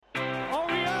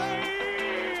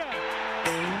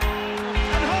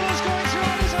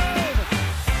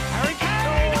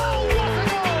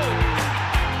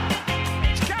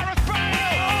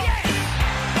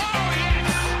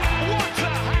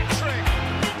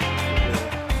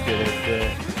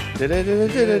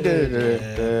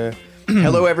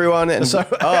Hello, everyone, and Sorry.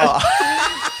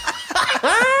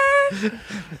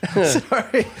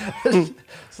 Sorry.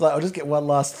 It's like I'll just get one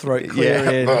last throat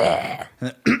clear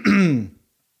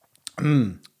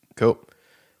in. Cool.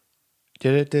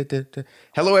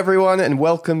 Hello, everyone, and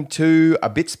welcome to A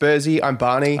Bit Spursy. I'm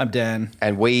Barney. I'm Dan.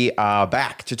 And we are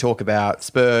back to talk about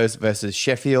Spurs versus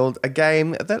Sheffield, a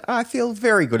game that I feel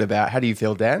very good about. How do you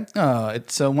feel, Dan? Oh,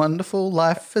 it's a wonderful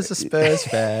life as a Spurs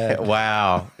fan.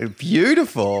 Wow.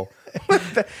 Beautiful.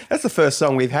 That's the first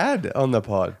song we've had on the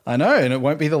pod. I know, and it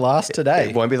won't be the last today.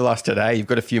 It won't be the last today. You've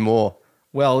got a few more.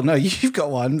 Well, no, you've got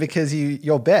one because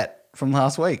your bet from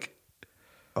last week.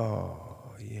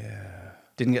 Oh, yeah.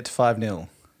 Didn't get to 5-0.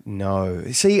 No.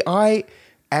 See, I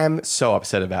am so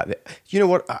upset about that. You know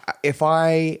what?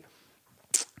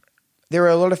 There are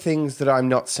a lot of things that I'm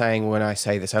not saying when I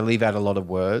say this. I leave out a lot of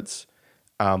words,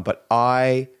 but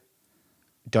I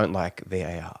don't like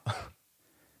VAR.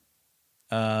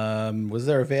 Was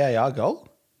there a VAR goal?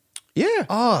 Yeah.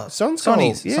 Oh, Son's goal.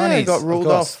 Sonny's. Yeah, Sonny's, he got ruled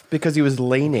off because he was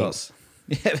leaning.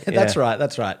 Yeah, that's right.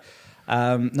 That's right.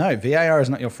 No, VAR is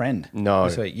not your friend. No.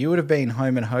 So you would have been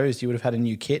home and hosed. You would have had a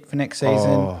new kit for next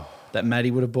season that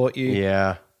Maddie would have bought you.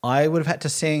 Yeah. I would have had to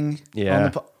sing.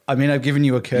 Yeah. I've given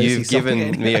you a courtesy song. You've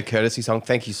given me a courtesy song.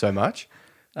 Thank you so much.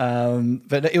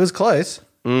 But it was close.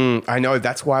 I know.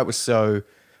 That's why it was so...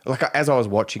 Like, as I was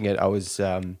watching it, I was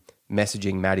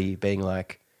messaging Maddie being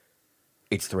like,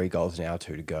 it's 3 goals now,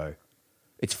 2 to go.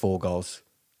 It's 4 goals,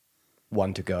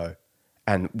 1 to go.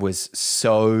 And was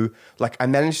so... Like, I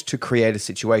managed to create a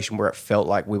situation where it felt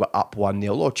like we were up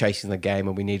 1-0 or chasing the game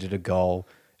and we needed a goal,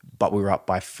 but we were up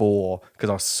by 4 because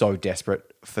I was so desperate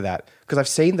for that. Because I've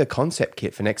seen the concept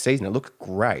kit for next season. It looks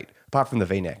great, apart from the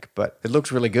V-neck, but it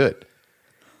looks really good.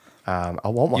 I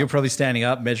want one. You're probably standing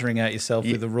up, measuring out yourself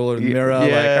with a ruler and mirror.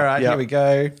 Like, all right, here we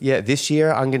go. Yeah, this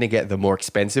year I'm going to get the more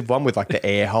expensive one with like the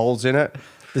air holes in it.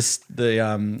 What is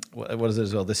it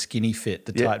as well? The skinny fit,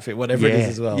 the tight fit, whatever it is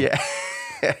as well. Yeah,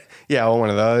 yeah, I want one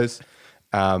of those.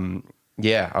 I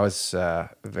was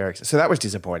very excited. So that was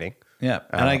disappointing. Yeah,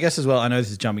 and I guess as well, I know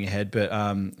this is jumping ahead, but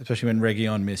especially when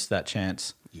Reguilon missed that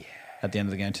chance at the end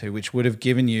of the game too, which would have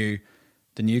given you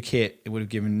the new kit. It would have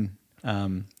given...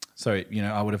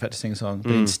 I would have had to sing a song.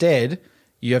 But instead,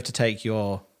 you have to take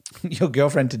your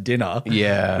girlfriend to dinner.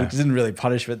 Yeah. Which isn't really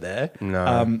punishment there.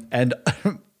 No. And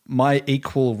my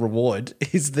equal reward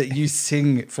is that you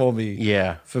sing for me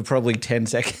for probably 10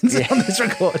 seconds on this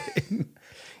recording.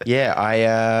 Yeah,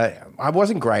 I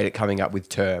wasn't great at coming up with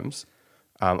terms.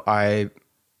 I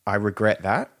regret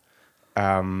that.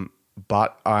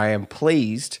 But I am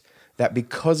pleased that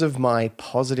because of my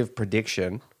positive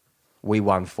prediction, we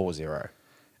won 4-0.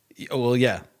 Well,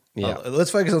 yeah.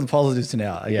 Let's focus on the positives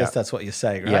now. I guess that's what you're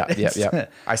saying, right? Yeah.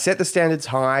 I set the standards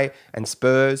high and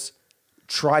Spurs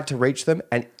tried to reach them,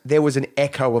 and there was an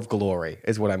echo of glory,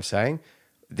 is what I'm saying.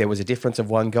 There was a difference of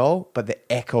 1 goal, but the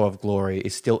echo of glory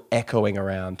is still echoing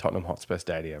around Tottenham Hotspur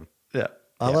Stadium. Yeah.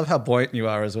 I love how buoyant you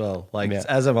are as well. Like,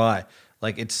 as am I.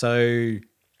 Like, it's so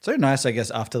nice, I guess,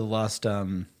 after the last,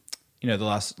 the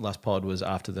last pod was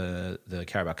after the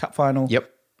Carabao Cup final. Yep.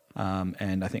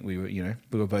 And I think we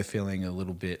were both feeling a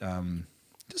little bit,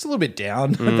 just a little bit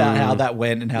down about how that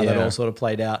went and how that all sort of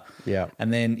played out. Yeah.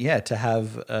 And then, to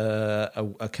have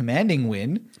a commanding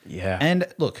win. Yeah. And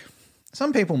look,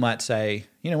 some people might say,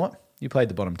 you know what? You played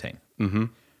the bottom team. Mm-hmm.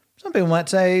 Some people might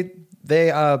say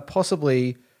they are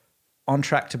possibly on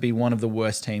track to be one of the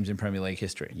worst teams in Premier League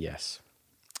history. Yes.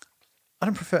 I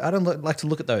don't like to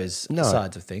look at those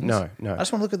sides of things. No. I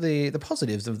just want to look at the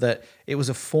positives of that. It was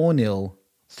a 4-0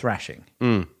 thrashing.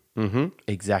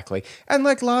 Exactly. And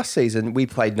like last season, we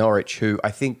played Norwich, who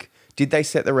I think, did they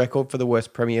set the record for the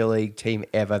worst Premier League team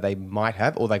ever? They might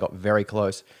have, or they got very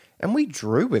close. And we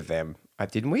drew with them,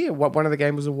 didn't we? One of the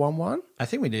games was a 1-1? I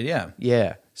think we did, yeah.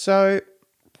 Yeah. So,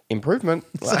 improvement.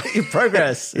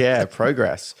 Progress. Yeah,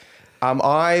 progress.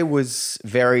 I was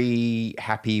very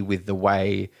happy with the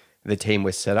way the team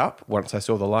was set up. Once I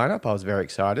saw the lineup, I was very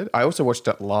excited. I also watched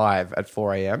it live at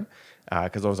 4 a.m.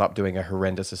 Because I was up doing a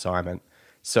horrendous assignment.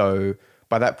 So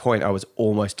by that point, I was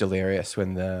almost delirious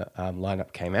when the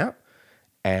lineup came out.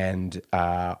 And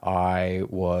I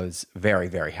was very,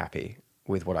 very happy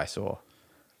with what I saw.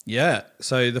 Yeah.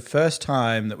 So the first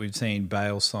time that we've seen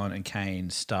Bale, Son and Kane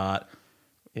start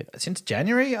since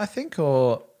January, I think,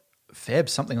 or Feb,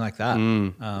 something like that,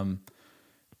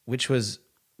 which was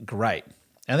great.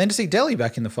 And then to see Delhi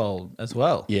back in the fold as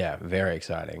well. Yeah, very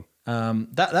exciting. I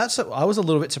was a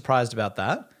little bit surprised about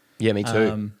that. Yeah, me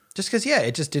too. Just because,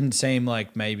 it just didn't seem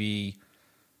like maybe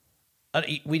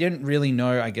we didn't really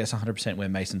know, I guess, 100% where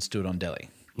Mason stood on Delhi.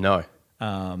 No.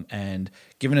 And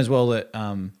given as well that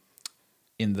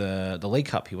in the League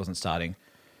Cup he wasn't starting,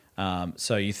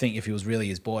 so you think if he was really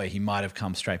his boy, he might have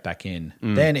come straight back in.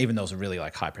 Then, even though it was a really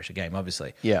like high pressure game,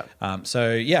 obviously. Yeah.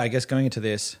 So yeah, I guess going into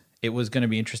this, it was going to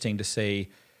be interesting to see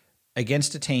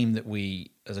against a team that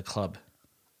we as a club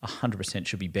 100%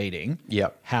 should be beating.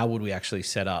 Yep. How would we actually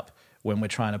set up when we're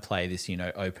trying to play this,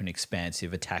 open,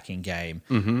 expansive, attacking game?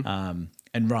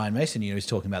 And Ryan Mason, was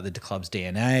talking about the club's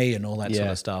DNA and all that sort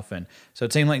of stuff. And so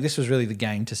it seemed like this was really the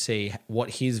game to see what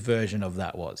his version of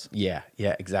that was. Yeah,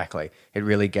 exactly. It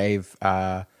really gave,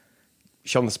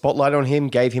 shone the spotlight on him,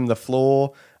 gave him the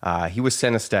floor. He was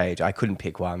center stage. I couldn't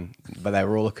pick one, but they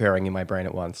were all occurring in my brain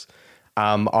at once.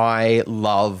 I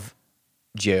love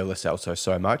Gio Lo Celso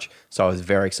so much, so I was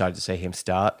very excited to see him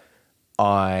start.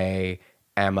 I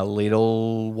am a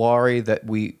little worried that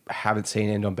we haven't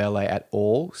seen Bale at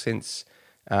all since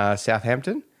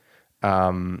Southampton.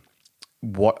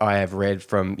 What I have read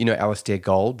from, Alistair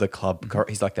Gold, the club,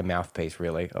 he's like the mouthpiece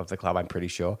really of the club, I'm pretty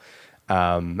sure.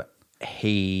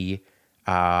 He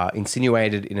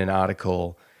insinuated in an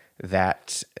article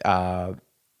that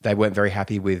they weren't very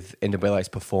happy with Bale's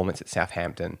performance at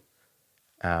Southampton,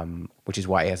 which is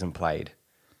why he hasn't played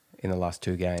in the last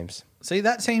 2 games. See,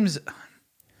 that seems,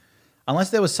 unless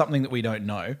there was something that we don't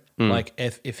know, like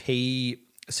if he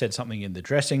said something in the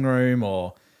dressing room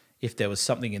or if there was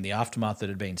something in the aftermath that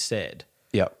had been said.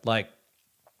 Yeah. Like,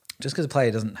 just because a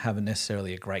player doesn't have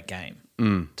necessarily a great game,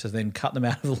 to then cut them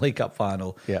out of the League Cup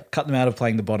final, cut them out of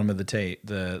playing the bottom of the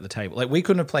table. Like, we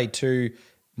couldn't have played 2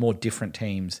 more different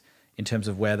teams in terms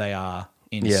of where they are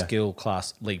in skill,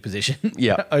 class, league position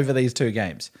over these 2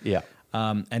 games. Yeah.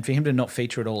 And for him to not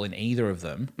feature at all in either of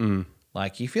them,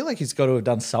 like, you feel like he's got to have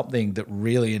done something that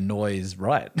really annoys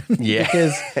Wright. Yeah.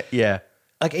 Because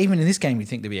like, even in this game, you'd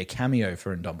think there'd be a cameo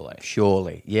for Ndombele.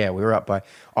 Surely. Yeah, we were up by...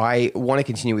 I want to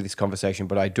continue with this conversation,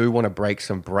 but I do want to break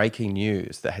some breaking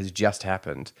news that has just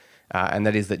happened, and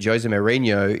that is that Jose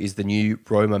Mourinho is the new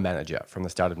Roma manager from the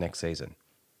start of next season.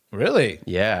 Really?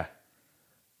 Yeah.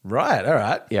 Right, all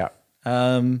right. Yeah.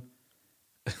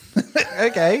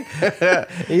 Okay.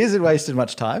 He hasn't wasted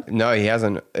much time. No, he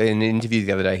hasn't. In an interview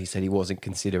the other day, he said he wasn't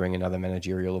considering another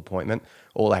managerial appointment.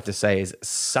 All I have to say is,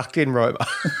 suck in Roma.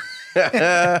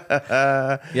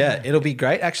 Yeah, it'll be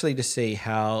great actually to see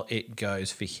how it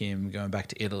goes for him going back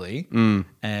to Italy.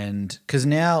 And because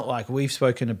now, like, we've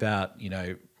spoken about,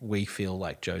 we feel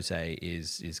like Jose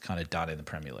is kind of done in the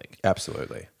Premier League.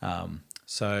 Absolutely.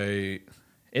 So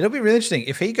it'll be really interesting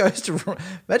if he goes to.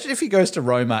 Imagine if he goes to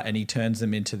Roma and he turns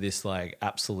them into this like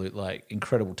absolute like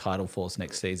incredible title force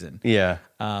next season. Yeah.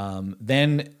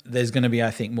 Then there's going to be,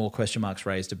 I think, more question marks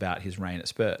raised about his reign at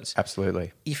Spurs.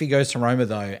 Absolutely. If he goes to Roma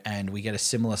though, and we get a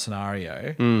similar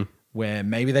scenario where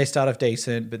maybe they start off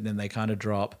decent, but then they kind of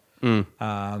drop. Then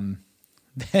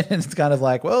it's kind of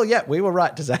like, well, yeah, we were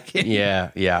right to sack him.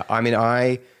 Yeah. I mean,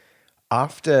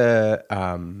 after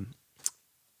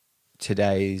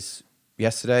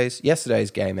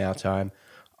yesterday's game, our time,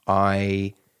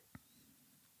 I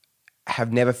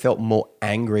have never felt more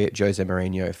angry at Jose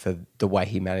Mourinho for the way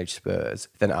he managed Spurs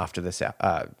than after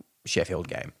the Sheffield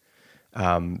game.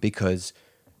 Because,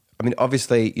 I mean,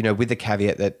 obviously, with the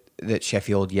caveat that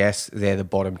Sheffield, yes, they're the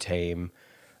bottom team,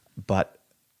 but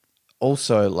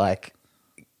also, like,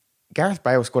 Gareth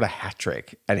Bale scored a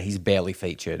hat-trick and he's barely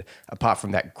featured. Apart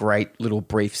from that great little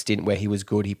brief stint where he was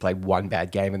good, he played 1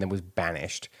 bad game and then was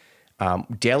banished.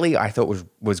 Delhi, I thought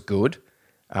was good.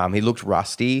 He looked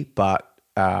rusty, but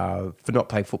for not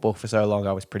playing football for so long,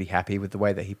 I was pretty happy with the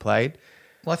way that he played.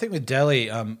 Well, I think with Delhi,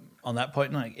 on that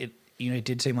point, like it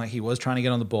did seem like he was trying to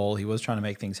get on the ball. He was trying to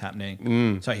make things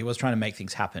happening. So he was trying to make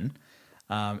things happen.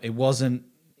 It wasn't,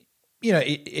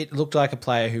 it looked like a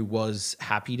player who was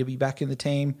happy to be back in the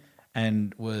team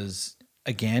and was,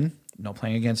 again, not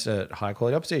playing against a high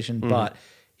quality opposition, but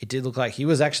it did look like he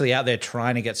was actually out there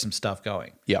trying to get some stuff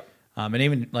going. Yeah. And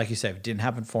even, like you said, it didn't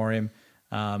happen for him.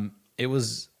 It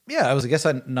was, I guess,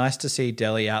 nice to see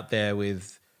Delhi out there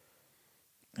with,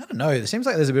 I don't know, it seems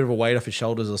like there's a bit of a weight off his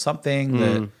shoulders or something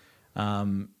that,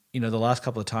 the last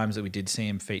couple of times that we did see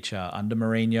him feature under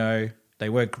Mourinho, they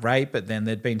were great, but then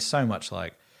there'd been so much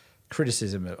like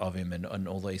criticism of him and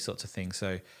all these sorts of things.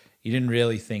 So you didn't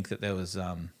really think that there was,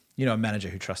 a manager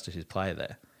who trusted his player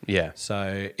there. Yeah.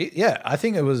 So, I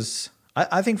think it was,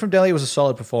 I think from Delhi it was a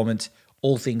solid performance,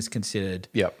 all things considered.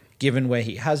 Yep. Given where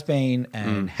he has been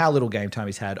and how little game time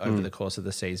he's had over the course of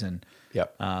the season.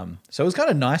 Yep. So it was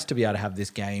kind of nice to be able to have this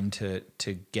game to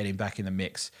get him back in the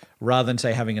mix rather than,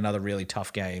 say, having another really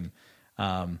tough game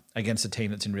against a team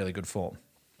that's in really good form.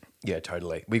 Yeah,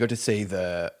 totally. We got to see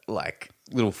the like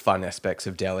little fun aspects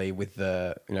of Delhi with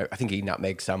the, I think he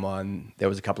nutmegged someone. There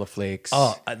was a couple of flicks.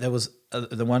 Oh, there was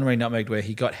the one where he nutmegged where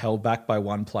he got held back by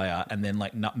one player and then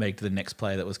like nutmegged the next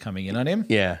player that was coming in on him.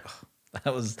 Yeah.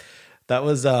 That was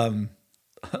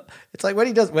it's like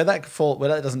when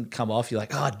that doesn't come off, you're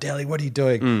like, oh, Delhi, what are you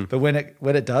doing? But when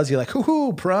it does, you're like,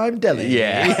 ooh, prime Delhi.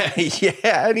 Yeah.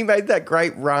 Yeah. And he made that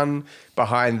great run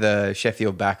behind the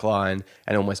Sheffield back line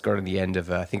and almost got in the end of,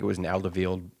 I think it was an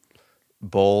Alderweireld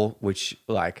ball, which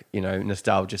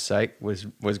nostalgia's sake was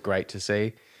great to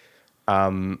see.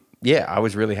 Yeah, I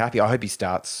was really happy. I hope he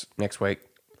starts next week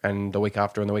and the week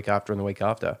after and the week after and the week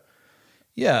after.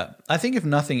 Yeah. I think if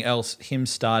nothing else, him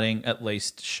starting at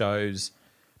least shows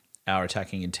our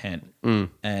attacking intent.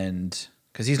 And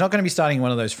because he's not going to be starting in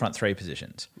one of those front three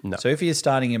positions. No. So if he is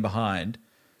starting in behind,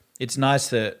 it's nice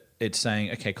that it's saying,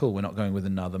 okay, cool, we're not going with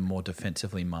another more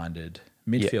defensively minded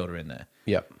midfielder in there.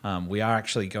 Yep. We are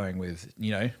actually going with,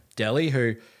 Delhi,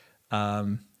 who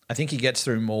I think he gets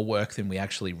through more work than we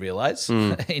actually realize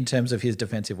in terms of his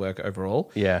defensive work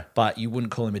overall. Yeah. But you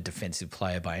wouldn't call him a defensive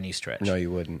player by any stretch. No,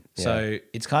 you wouldn't. Yeah. So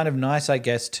it's kind of nice, I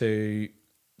guess, to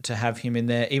have him in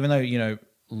there, even though,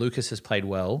 Lucas has played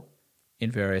well in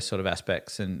various sort of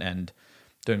aspects and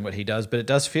doing what he does. But it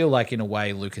does feel like, in a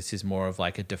way, Lucas is more of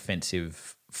like a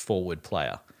defensive forward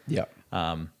player. Yeah.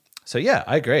 So yeah,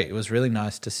 I agree. It was really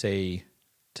nice to see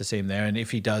him there, and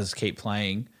if he does keep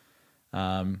playing,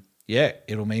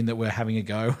 it'll mean that we're having a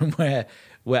go and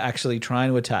we're actually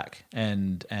trying to attack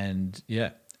and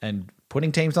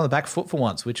putting teams on the back foot for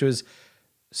once, which was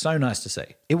so nice to see.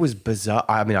 It was bizarre.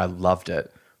 I mean, I loved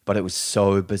it, but it was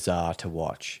so bizarre to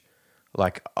watch.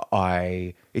 Like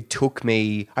I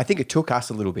think it took us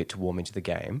a little bit to warm into the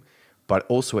game, but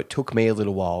also it took me a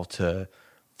little while to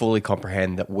fully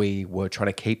comprehend that we were trying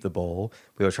to keep the ball.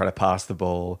 We were trying to pass the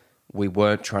ball. We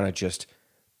weren't trying to just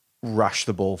rush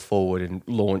the ball forward and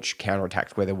launch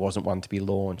counterattacks where there wasn't one to be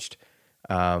launched.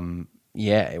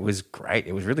 It was great.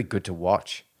 It was really good to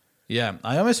watch. Yeah,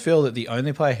 I almost feel that the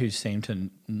only player who seemed to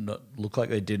not look like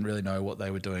they didn't really know what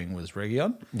they were doing was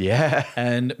Reguilon. Yeah.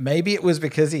 And maybe it was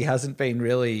because he hasn't been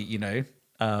really,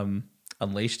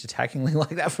 unleashed attackingly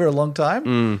like that for a long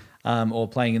time or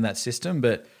playing in that system.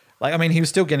 But, he was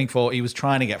still getting forward. He was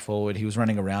trying to get forward. He was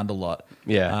running around a lot.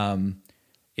 Yeah. I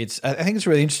think it's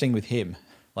really interesting with him,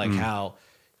 how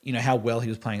well he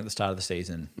was playing at the start of the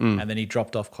season. And then he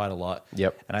dropped off quite a lot.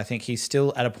 Yep. And I think he's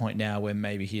still at a point now where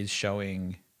maybe he is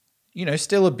showing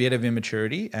still a bit of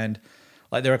immaturity. And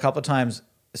there are a couple of times,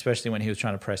 especially when he was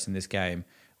trying to press in this game,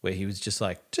 where he was just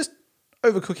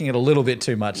overcooking it a little bit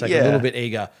too much, a little bit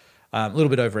eager, a little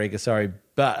bit over eager, sorry.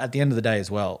 But at the end of the day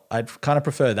as well, I'd kind of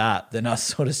prefer that than us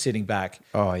sort of sitting back.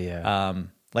 Oh, yeah.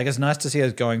 It's nice to see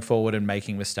us going forward and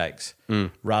making mistakes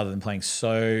rather than playing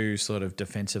so sort of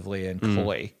defensively and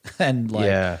coy and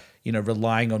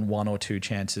relying on one or two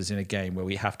chances in a game where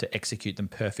we have to execute them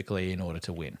perfectly in order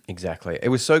to win. Exactly. It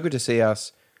was so good to see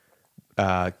us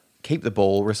keep the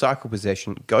ball, recycle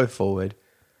possession, go forward.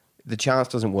 The chance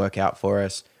doesn't work out for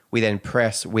us. We then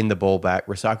press, win the ball back,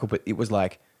 recycle. But it was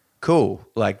cool.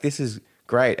 This is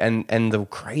great. And the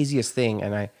craziest thing,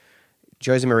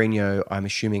 Jose Mourinho, I'm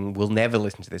assuming, will never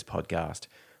listen to this podcast,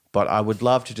 but I would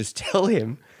love to just tell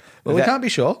him. Well, we can't be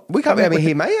sure. We can't.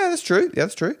 He may. Yeah, that's true. Yeah,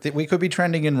 that's true. We could be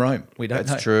trending in Rome. We don't know.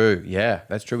 That's true. Yeah,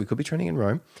 that's true. We could be trending in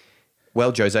Rome.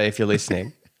 Well, Jose, if you're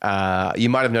listening, you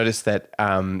might have noticed that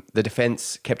the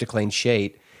defense kept a clean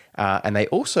sheet, and they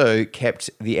also kept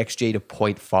the XG to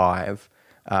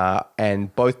 0.5,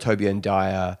 and both Toby and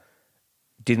Dyer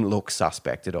didn't look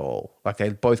suspect at all. They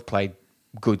both played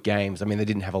good games. They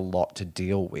didn't have a lot to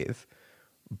deal with,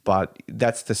 but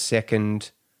that's the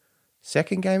second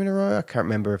game in a row. I can't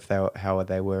remember how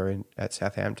they were at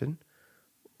Southampton,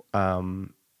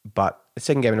 but the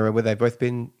second game in a row where they've both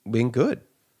been good.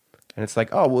 And it's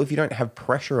if you don't have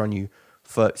pressure on you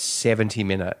for 70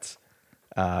 minutes,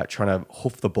 trying to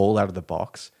hoof the ball out of the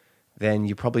box, then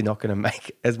you're probably not going to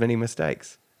make as many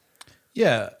mistakes.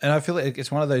 Yeah, and I feel like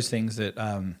it's one of those things that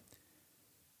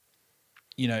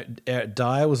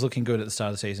Dyer was looking good at the start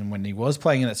of the season when he was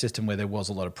playing in that system where there was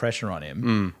a lot of pressure on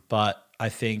him. But I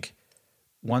think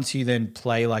once you then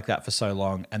play like that for so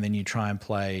long and then you try and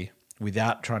play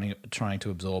without trying to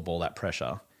absorb all that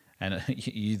pressure, and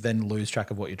you then lose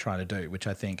track of what you're trying to do, which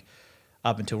I think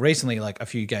up until recently, a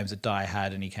few games that Dyer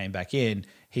had and he came back in,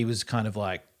 he was kind of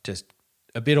just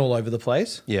a bit all over the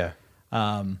place. Yeah.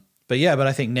 But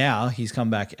I think now he's come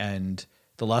back and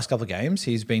the last couple of games,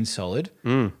 he's been solid.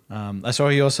 I saw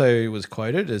he also was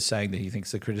quoted as saying that he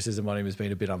thinks the criticism on him has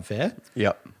been a bit unfair.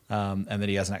 Yep. And that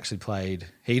he hasn't actually played.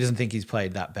 He doesn't think he's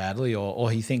played that badly, or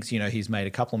he thinks he's made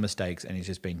a couple of mistakes and he's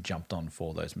just been jumped on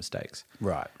for those mistakes.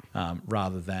 Right.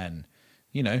 Rather than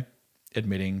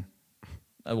admitting.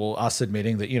 Well, us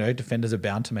admitting that defenders are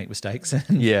bound to make mistakes.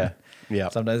 And Yeah.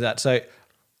 sometimes that. So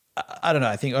I don't know.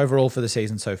 I think overall for the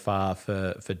season so far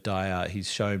for Dyer,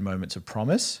 he's shown moments of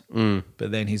promise,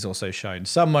 but then he's also shown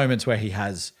some moments where he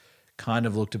has kind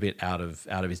of looked a bit out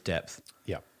of his depth.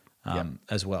 Yep.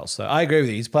 As well. So I agree with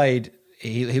you. He's played.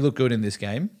 He looked good in this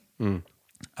game.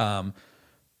 But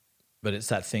it's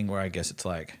that thing where I guess it's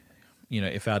like,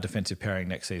 if our defensive pairing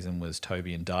next season was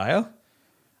Toby and Dyer,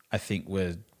 I think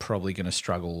we're probably going to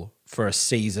struggle for a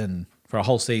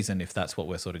whole season if that's what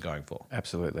we're sort of going for.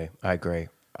 Absolutely. I agree.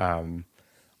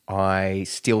 I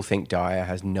still think Dyer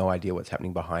has no idea what's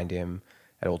happening behind him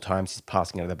at all times. His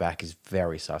passing out of the back is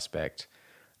very suspect.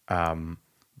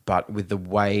 But with the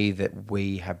way that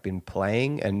we have been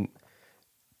playing and,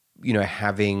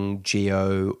 having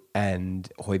Gio and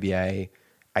Højbjerg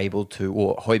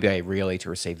Højbjerg really to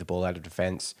receive the ball out of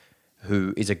defence,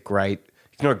 who is he's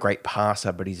not a great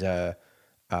passer, but he's a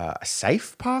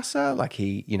safe passer. Like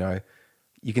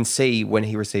you can see when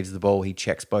he receives the ball, he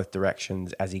checks both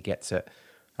directions as he gets it.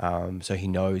 So he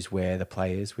knows where the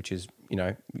play is, which is,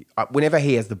 whenever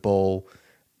he has the ball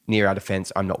near our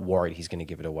defence, I'm not worried he's going to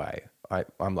give it away.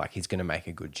 I'm like, he's going to make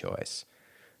a good choice.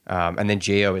 And then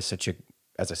Gio is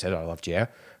as I said, I love Gio.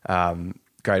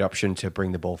 Great option to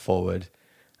bring the ball forward.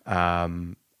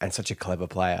 And such a clever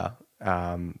player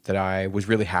that I was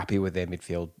really happy with their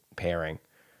midfield pairing.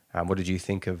 What did you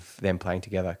think of them playing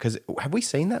together? Because have we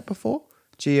seen that before?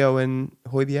 Gio and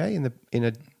Højbjerg in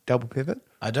a double pivot?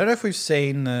 I don't know if we've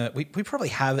seen we probably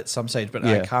have at some stage, but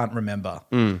I can't remember.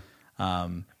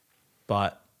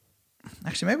 But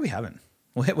actually, maybe we haven't.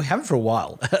 We haven't for a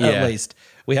while, at least.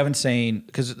 We haven't seen,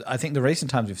 because I think the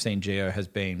recent times we've seen Gio has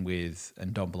been with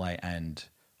Ndombele and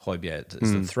Højbjerg.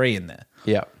 It's the three in there.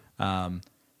 Yeah.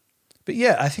 But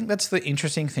yeah, I think that's the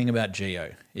interesting thing about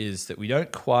Gio is that we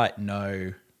don't quite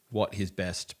know what his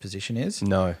best position is.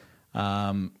 No.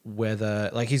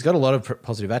 Whether, he's got a lot of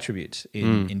positive attributes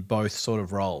in both sort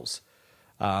of roles.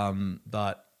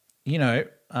 But,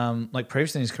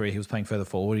 previously in his career, he was playing further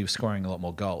forward. He was scoring a lot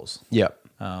more goals. Yep.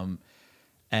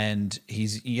 And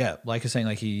he's, like you're saying,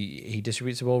 he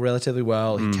distributes the ball relatively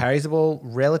well. He carries the ball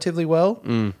relatively well.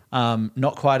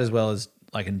 Not quite as well as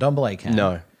Ndombele can.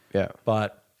 No. Yeah.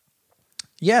 But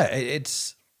yeah,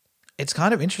 it's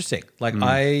kind of interesting.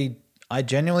 I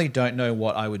genuinely don't know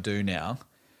what I would do now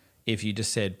if you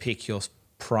just said pick your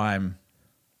prime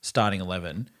starting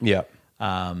 11. Yeah.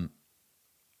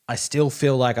 I still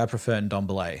feel like I prefer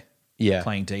Ndombele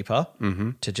playing deeper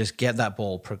to just get that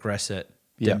ball, progress it,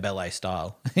 Dembele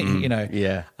style,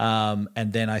 Yeah.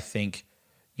 And then I think,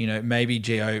 maybe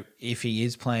Gio, if he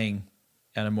is playing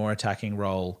in a more attacking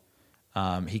role,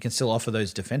 he can still offer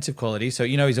those defensive qualities. So,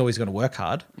 he's always going to work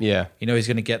hard. Yeah. He's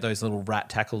going to get those little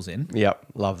rat tackles in. Yep.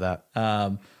 Love that.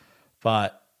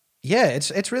 But yeah,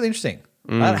 it's really interesting.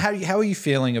 How are you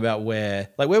feeling about where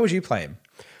would you play him?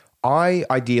 I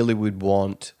ideally would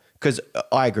want, because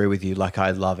I agree with you,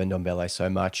 I love Ndombele so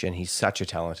much and he's such a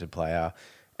talented player.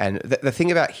 And the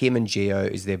thing about him and Gio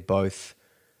is they're both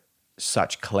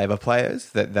such clever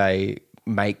players that they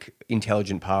make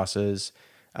intelligent passes.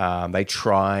 They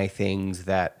try things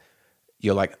that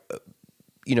you're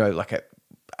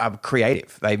are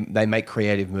creative. They make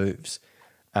creative moves.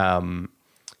 And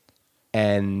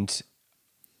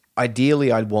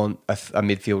ideally I'd want a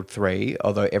midfield three,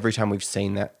 although every time we've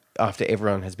seen that, after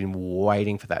everyone has been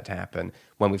waiting for that to happen,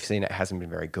 when we've seen it hasn't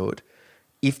been very good.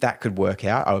 If that could work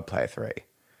out, I would play a three.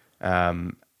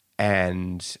 And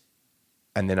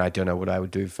then I don't know what I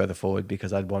would do further forward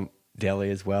because I'd want Dele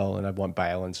as well and I'd want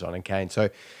Bale and Son and Kane. So,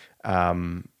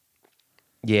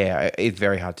 it's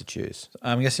very hard to choose.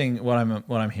 I'm guessing what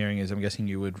I'm hearing is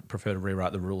you would prefer to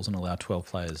rewrite the rules and allow 12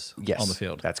 players on the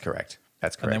field. That's correct.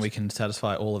 And then we can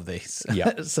satisfy all of these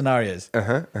scenarios.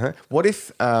 What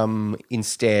if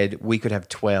instead we could have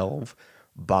 12,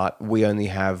 but we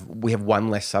have one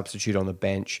less substitute on the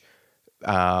bench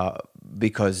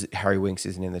because Harry Winks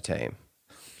isn't in the team?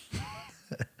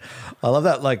 I love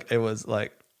that. It was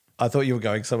I thought you were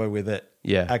going somewhere with it.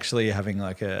 Yeah. Actually having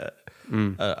a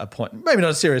point, maybe not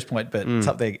a serious point, but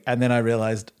something. And then I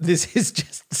realized this is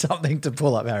just something to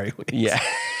pull up Harry Winks. Yeah.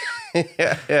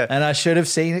 yeah. And I should have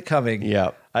seen it coming.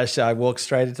 Yeah. I walked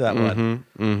straight into that one.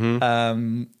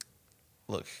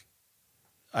 Look,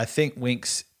 I think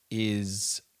Winks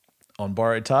is on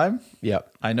borrowed time. Yeah.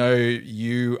 I know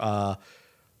you are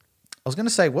was going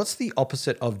to say, what's the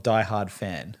opposite of diehard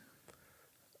fan?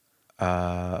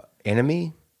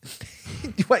 Enemy?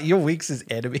 What, you're Winks'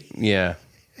 enemy? Yeah.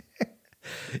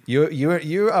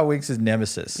 You are Winks'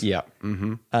 nemesis. Yeah.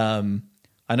 Mm-hmm.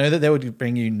 I know that they would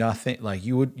bring you nothing. Like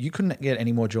you couldn't get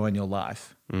any more joy in your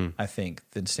life, I think,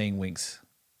 than seeing Winks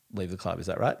leave the club. Is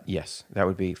that right? Yes, that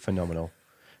would be phenomenal.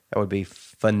 That would be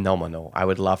phenomenal. I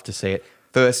would love to see it.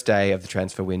 First day of the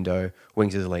transfer window,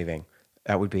 Winks is leaving.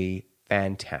 That would be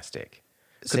fantastic.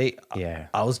 See, Yeah.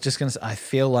 I was just going to say, I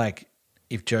feel like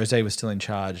if Jose was still in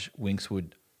charge, Winks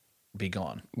would be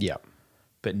gone. Yeah.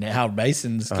 But now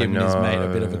Mason's given his mate a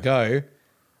bit of a go.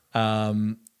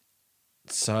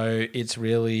 So it's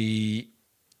really,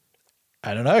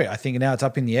 I don't know. I think now it's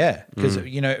up in the air because,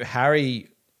 Harry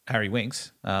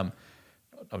Winks, I'm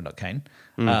not Kane.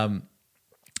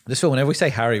 Just feel whenever we say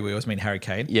Harry, we always mean Harry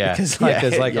Kane. Yeah. Because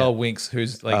there's oh, Winks,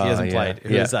 who's like, he hasn't played.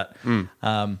 Who is that?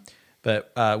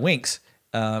 But Winks,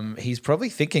 he's probably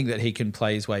thinking that he can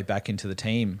play his way back into the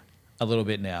team a little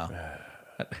bit now.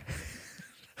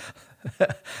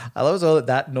 I love as well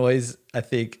that noise, I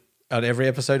think, on every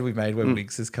episode we've made where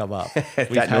Winks has come up. We've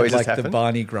That had noise has like the happened?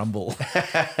 Barney grumble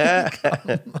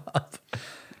come up.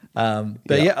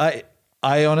 But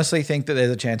I honestly think that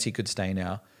there's a chance he could stay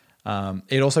now.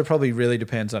 It also probably really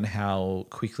depends on how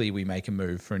quickly we make a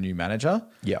move for a new manager.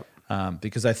 Yeah.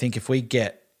 Because I think if we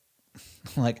get,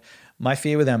 like, my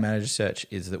fear with our manager search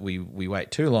is that we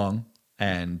wait too long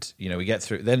and, we get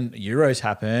through, then Euros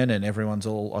happen and everyone's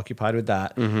all occupied with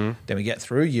that. Mm-hmm. Then we get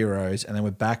through Euros and then we're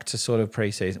back to sort of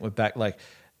preseason. We're back, like,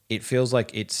 it feels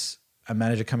like it's a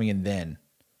manager coming in then.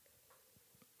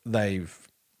 There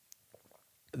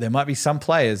might be some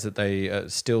players that they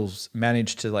still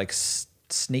manage to, like,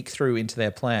 sneak through into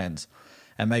their plans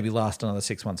and maybe last another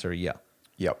 6 months or a year.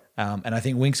 Yep. And I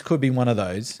think Winks could be one of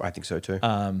those. I think so too.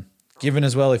 Given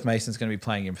as well if Mason's going to be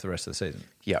playing him for the rest of the season.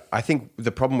 Yeah. I think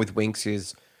the problem with Winks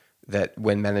is that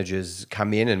when managers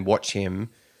come in and watch him,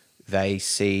 they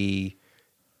see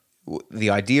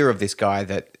the idea of this guy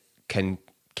that can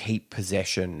keep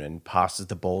possession and passes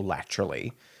the ball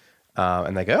laterally.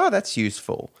 And they go, oh, that's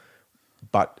useful.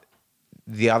 But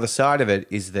the other side of it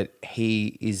is that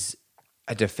he is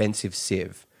a defensive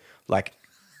sieve. Like,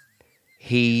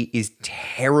 he is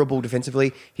terrible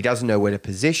defensively. He doesn't know where to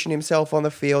position himself on the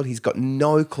field. He's got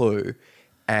no clue.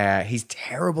 He's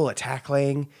terrible at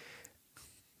tackling.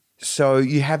 So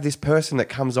you have this person that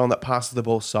comes on that passes the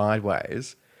ball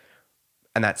sideways,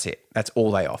 and that's it. That's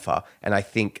all they offer. And I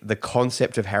think the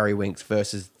concept of Harry Winks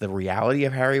versus the reality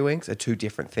of Harry Winks are two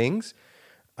different things.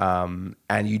 And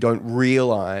you don't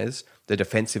realise the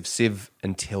defensive sieve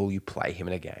until you play him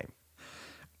in a game.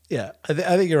 Yeah, I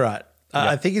think you're right.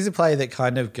 I think he's a player that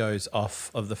kind of goes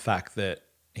off of the fact that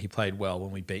he played well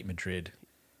when we beat Madrid.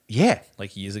 Yeah.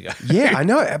 Like years ago. Yeah, I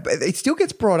know. It still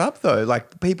gets brought up though.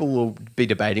 Like, people will be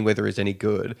debating whether he's any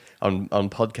good on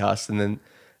podcasts, and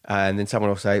then someone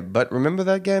will say, "But remember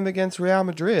that game against Real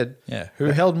Madrid?" Yeah, who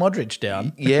held Modric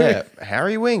down? Yeah,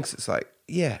 Harry Winks. It's like,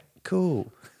 yeah,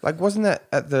 cool. Like, wasn't that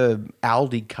at the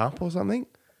Aldi Cup or something?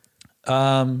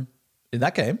 In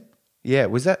that game? Yeah,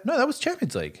 was that? No, that was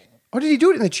Champions League. Oh, did he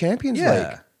do it in the Champions Yeah.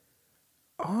 League?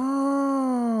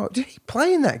 Oh, did he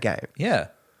play in that game? Yeah.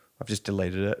 I've just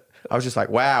deleted it. I was just like,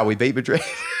 wow, we beat Madrid.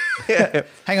 Yeah.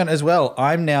 Hang on, as well,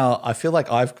 I feel like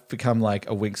I've become like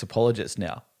a Winks apologist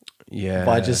now. Yeah.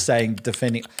 By just saying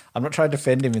defending. I'm not trying to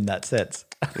defend him in that sense.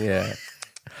 Yeah.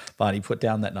 Barney, put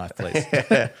down that knife, please.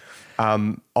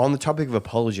 On the topic of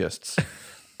apologists,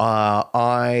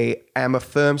 I am a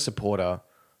firm supporter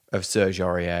of Serge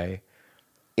Aurier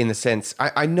in the sense,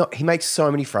 I know he makes so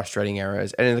many frustrating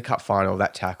errors, and in the cup final,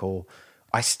 that tackle,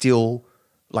 I still,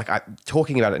 like,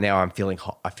 talking about it now, I'm feeling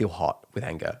hot. I feel hot with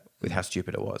anger with how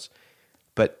stupid it was.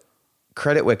 But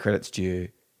credit where credit's due,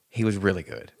 he was really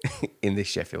good in this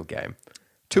Sheffield game.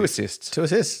 2 assists. 2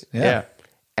 assists, yeah.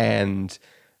 And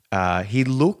he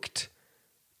looked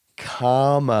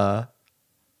calmer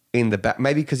in the back,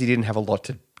 maybe because he didn't have a lot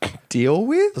to deal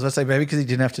with. I was going to say maybe because he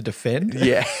didn't have to defend.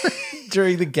 Yeah.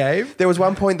 During the game. There was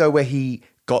one point, though, where he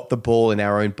got the ball in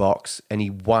our own box and he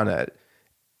won it,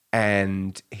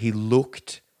 and he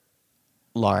looked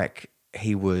like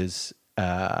he was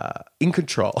in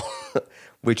control,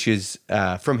 which is,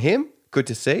 from him, good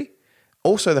to see.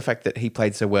 Also, the fact that he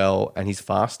played so well and he's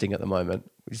fasting at the moment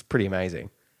is pretty amazing.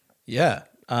 Yeah.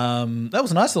 That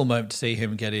was a nice little moment to see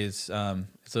him get his,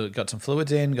 so got some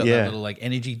fluids in, got that little like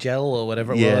energy gel or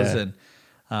whatever it was. And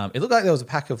it looked like there was a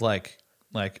pack of like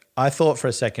I thought for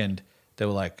a second they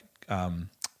were like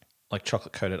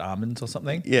chocolate coated almonds or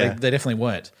something. Yeah. They definitely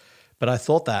weren't. But I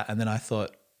thought that, and then I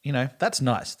thought, that's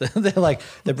nice.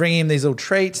 They're bringing him these little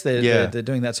treats. Yeah. They're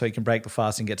doing that so he can break the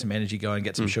fast and get some energy going,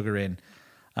 get some sugar in.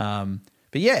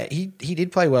 But yeah, he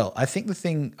did play well. I think the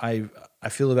thing I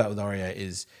feel about with Aurier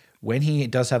is when he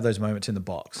does have those moments in the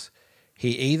box,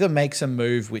 he either makes a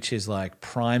move which is like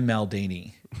prime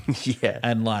Maldini, Yeah.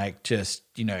 and like just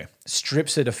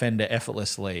strips a defender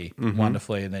effortlessly,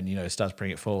 wonderfully, and then starts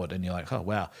bringing it forward, and you're like, oh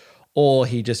wow, or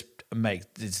he just makes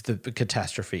it's the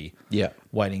catastrophe,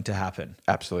 waiting to happen.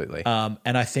 Absolutely.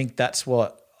 And I think that's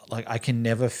what I can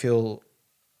never feel.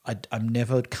 I'm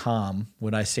never calm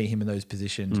when I see him in those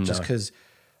positions, just because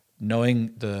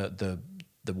knowing the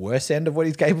worst end of what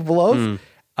he's capable of,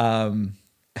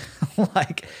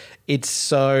 it's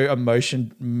so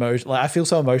I feel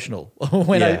so emotional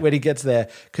when he gets there,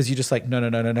 because you're just like no.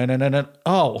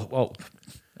 Oh well,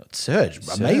 Serge,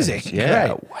 amazing, yeah,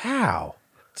 great. wow.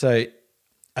 So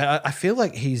I feel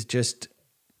like he's just.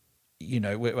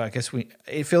 I guess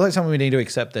it feels like something we need to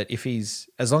accept, that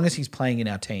as long as he's playing in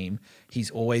our team, he's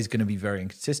always going to be very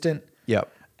inconsistent.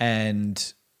 Yep.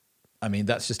 And I mean,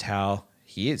 that's just how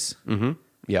he is. Mm-hmm.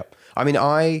 Yep. I mean,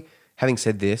 having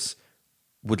said this,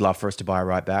 would love for us to buy a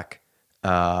right back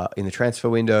in the transfer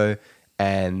window.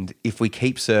 And if we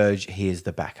keep Serge, he is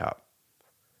the backup.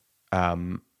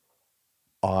 I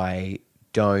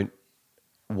don't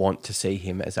want to see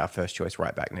him as our first choice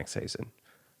right back next season.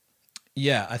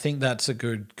 Yeah, I think that's a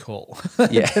good call.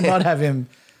 Yeah. to not have him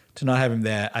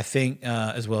there. I think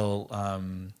as well,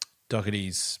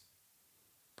 Doherty's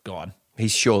gone.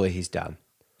 He's done.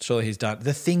 Surely he's done.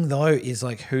 The thing though is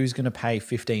who's going to pay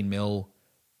 15 mil?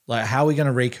 How are we going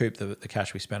to recoup the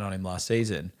cash we spent on him last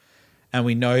season? And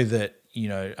we know that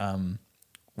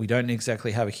we don't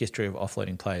exactly have a history of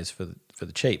offloading players for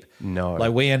the cheap. No,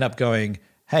 we end up going,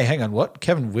 hey, hang on, what?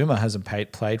 Kevin Wimmer hasn't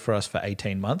played for us for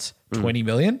 18 months, 20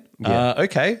 million? Yeah.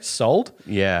 Okay, sold.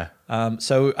 Yeah.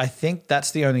 So I think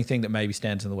that's the only thing that maybe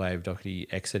stands in the way of Doherty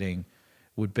exiting,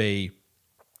 would be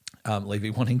Levy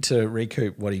wanting to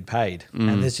recoup what he'd paid.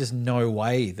 And there's just no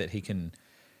way that he can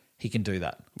do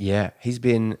that. Yeah,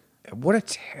 what a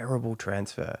terrible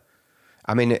transfer.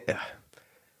 I mean,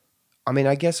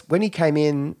 I guess when he came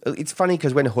in, it's funny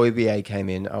because when Højbjerg came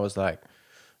in, I was like,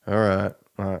 all right,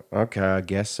 okay, I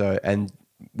guess so. And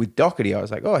with Doherty, I was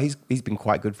like, oh, he's been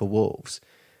quite good for Wolves.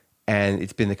 And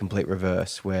it's been the complete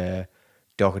reverse, where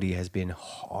Doherty has been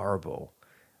horrible.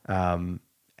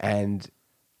 And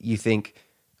you think,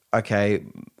 okay,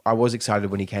 I was excited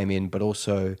when he came in, but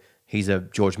also he's a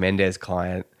George Mendes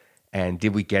client. And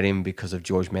did we get him because of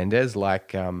George Mendes,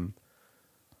 like Gedson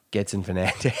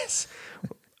Fernandes?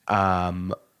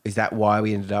 Is that why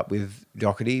we ended up with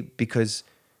Doherty? Because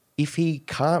if he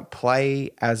can't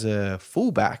play as a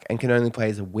fullback and can only play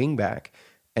as a wingback,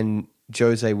 and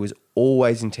Jose was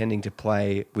always intending to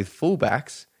play with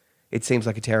fullbacks, it seems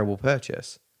like a terrible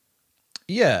purchase.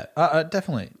 Yeah,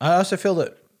 definitely. I also feel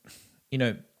that,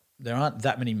 there aren't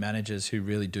that many managers who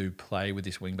really do play with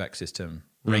this wingback system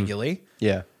regularly.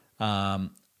 Yeah.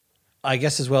 I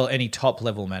guess as well, any top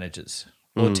level managers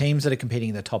or teams that are competing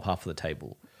in the top half of the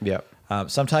table. Yeah.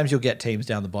 Sometimes you'll get teams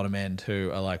down the bottom end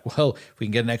who are like, well, if we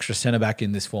can get an extra centre back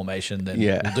in this formation, then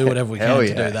we'll do whatever we can to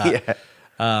do that.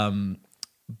 Yeah.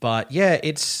 But yeah,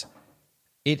 it's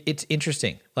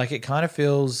interesting. It kind of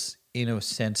feels in a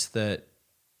sense that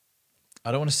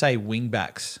I don't want to say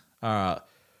wingbacks are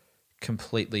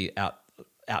completely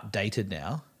outdated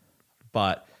now,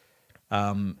 but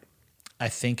I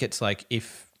think it's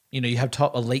if you have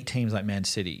top elite teams like Man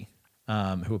City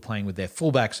who are playing with their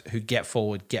fullbacks who get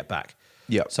forward, get back.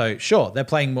 Yeah. So sure, they're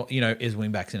playing more, as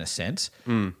wingbacks in a sense,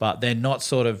 but they're not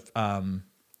sort of playing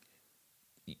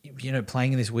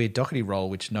in this weird Doherty role,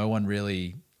 which no one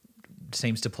really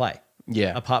seems to play.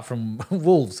 Yeah. Apart from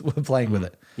Wolves were playing with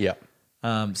it. Yeah.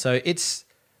 So it's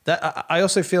that. I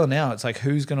also feel now it's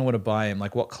who's going to want to buy him?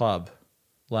 What club?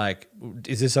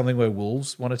 Is this something where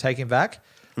Wolves want to take him back?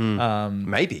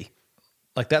 Maybe.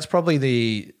 That's probably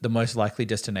the most likely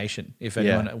destination if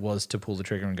anyone was to pull the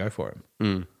trigger and go for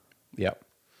him. Yeah.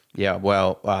 Yeah.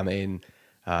 Well, I mean,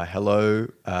 hello,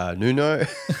 Nuno.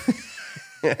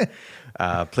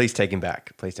 Please take him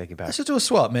back. Please take him back. Let's just do a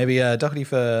swap. Maybe Doherty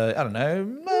for, I don't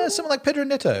know, someone like Pedro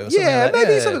Neto or something Yeah, like that.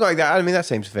 maybe something like that. I mean, that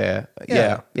seems fair.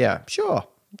 Yeah. Yeah. Sure.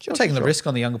 Taking the risk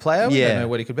on the younger player. We don't know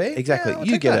what he could be. Exactly. Yeah,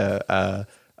 you get a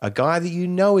guy that you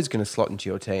know is going to slot into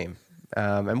your team.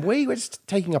 And we're just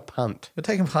taking a punt. We're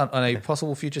taking a punt on a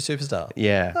possible future superstar.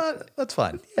 Yeah. That's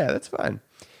fine. Yeah, that's fine.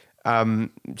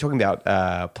 Talking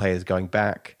about players going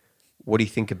back, what do you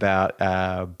think about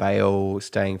Bale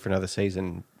staying for another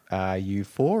season? Are you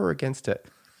for or against it?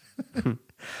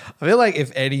 I feel like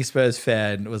if any Spurs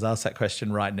fan was asked that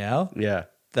question right now, yeah,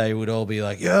 they would all be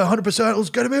like, yeah, 100%, let's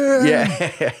get him in.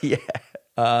 Yeah,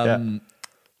 yeah.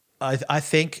 I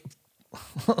think,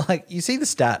 like, you see the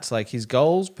stats, like his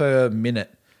goals per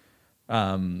minute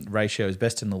ratio is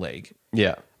best in the league.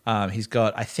 Yeah. He's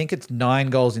got, I think it's 9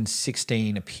 goals in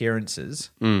 16 appearances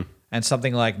and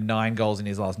something like 9 goals in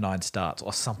his last 9 starts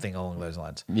or something along those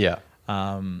lines. Yeah.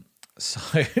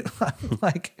 So,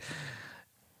 like,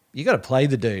 you got to play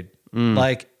the dude.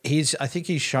 Like, I think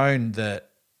he's shown that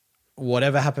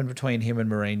whatever happened between him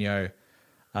and Mourinho,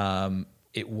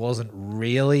 it wasn't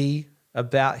really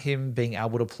about him being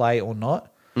able to play or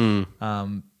not,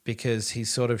 because he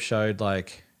sort of showed,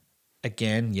 like,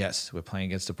 again, yes, we're playing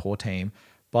against a poor team,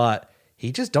 but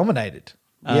he just dominated.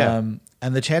 Yeah.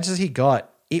 And the chances he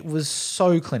got, it was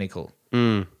so clinical.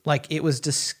 Like, it was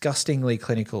disgustingly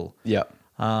clinical. Yeah.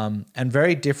 And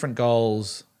very different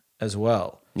goals as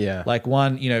well. Yeah. Like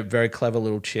one, very clever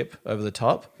little chip over the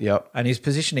top. Yep. And his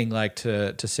positioning, like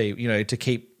to see, to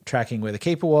keep tracking where the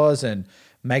keeper was and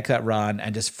make that run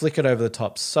and just flick it over the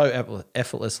top so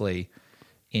effortlessly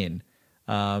in.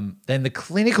 Then the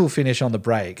clinical finish on the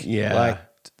break. Yeah. Like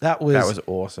that was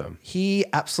awesome. He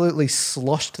absolutely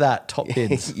sloshed that top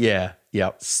bins. Yeah.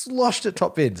 Yep. Sloshed at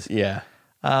top bins. Yeah.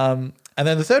 And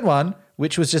then the third one,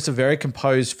 which was just a very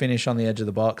composed finish on the edge of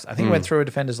the box. I think it went through a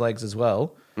defender's legs as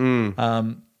well.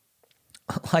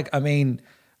 Like, I mean,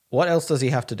 what else does he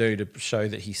have to do to show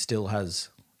that he still has,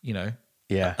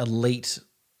 Yeah. elite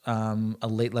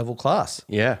level class?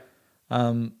 Yeah.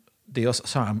 Sorry,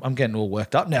 I'm getting all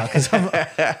worked up now because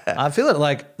I feel it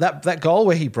like that goal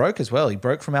where he broke as well. He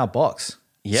broke from our box,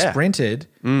 sprinted,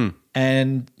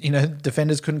 and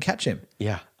defenders couldn't catch him.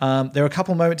 Yeah. There were a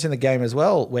couple moments in the game as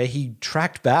well where he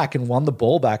tracked back and won the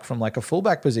ball back from like a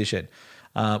fullback position.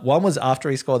 One was after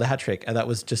he scored the hat trick, and that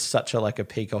was just such a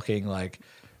peacocking, like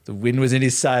the wind was in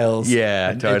his sails. Yeah,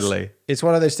 and totally. It's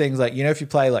one of those things like, if you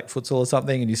play like futsal or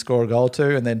something and you score a goal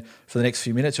too, and then for the next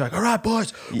few minutes you're like, all right,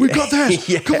 boys, we got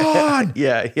this. Come on.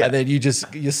 Yeah. And then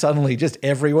you're suddenly just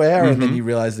everywhere, and then you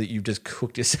realize that you've just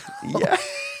cooked yourself.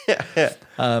 Yeah.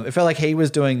 It felt like he was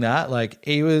doing that. Like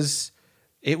it was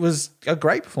a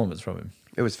great performance from him.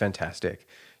 It was fantastic.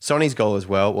 Sonny's goal as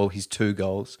well. Well, his 2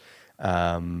 goals.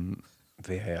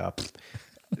 VAR.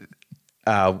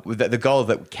 The goal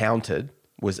that counted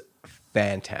was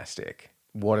fantastic.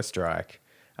 What a strike.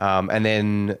 And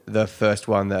then the first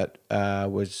one that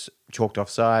was chalked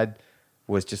offside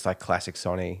was just like classic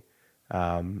Sonny,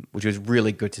 which was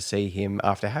really good to see him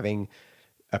after having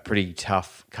a pretty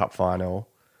tough cup final.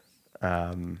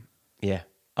 Yeah.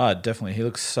 Oh, definitely. He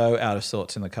looks so out of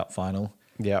sorts in the cup final.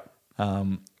 Yeah.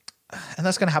 And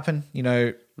that's going to happen.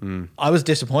 I was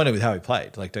disappointed with how he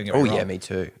played. Like, don't get me wrong. Oh, yeah, me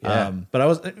too. Yeah.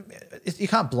 But you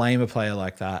can't blame a player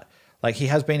like that. Like, he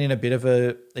has been in a bit of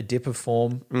a dip of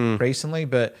form recently.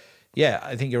 But, yeah,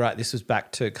 I think you're right. This was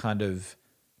back to kind of,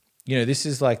 this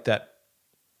is like that,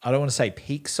 I don't want to say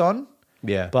peak Son.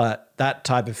 Yeah. But that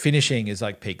type of finishing is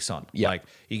like peak Son. Yeah. Like,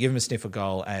 you give him a sniff of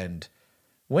goal, and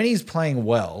when he's playing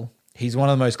well, he's one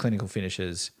of the most clinical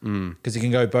finishers because he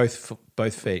can go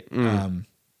both feet. And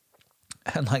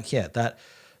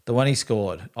the one he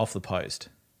scored off the post.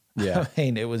 Yeah. I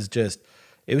mean, it was just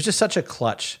such a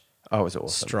clutch. Oh, it was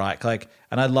awesome. Strike.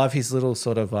 And I love his little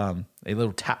sort of a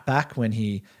little tap back when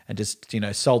he just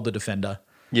sold the defender.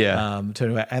 Yeah.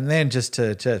 And then just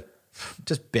to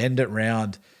bend it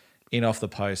round in off the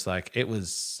post. Like it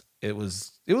was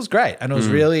great, and it was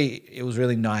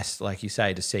really nice, like you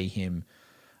say, to see him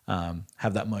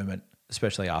have that moment,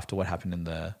 especially after what happened in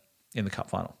the cup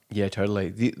final. Yeah, totally.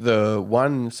 The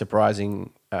one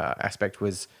surprising aspect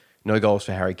was no goals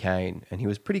for Harry Kane, and he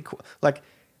was pretty cool. Like,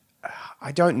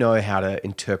 I don't know how to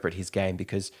interpret his game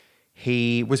because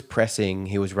he was pressing,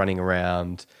 he was running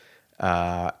around.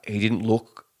 He didn't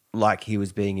look like he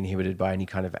was being inhibited by any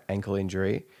kind of ankle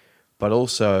injury, but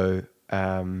also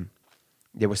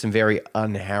there was some very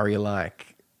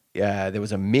un-Harry-like. There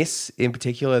was a miss in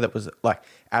particular that was like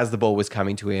as the ball was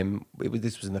coming to him.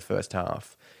 This was in the first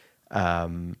half.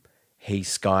 He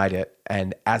skied it,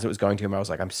 and as it was going to him, I was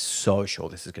like, I'm so sure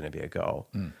this is going to be a goal.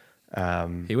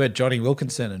 He went Johnny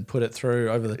Wilkinson and put it through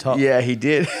over the top. Yeah, he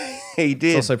did. He did.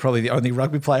 He's also probably the only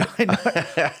rugby player I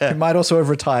know. He might also have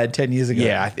retired 10 years ago.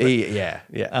 Yeah,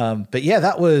 But yeah,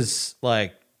 that was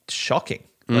like shocking.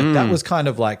 Like that was kind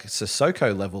of like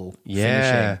Sissoko level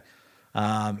finishing.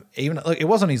 Even look, it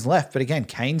was on his left, but again,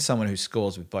 Kane's someone who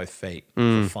scores with both feet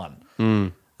for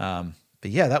fun. But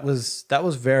yeah, that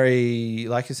was very,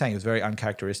 like you're saying, it was very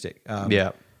uncharacteristic.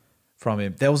 From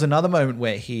him. There was another moment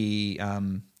where he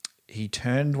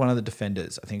turned one of the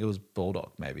defenders. I think it was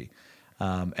Bulldog maybe.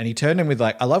 And he turned him with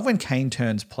I love when Kane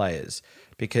turns players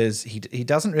because he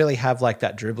doesn't really have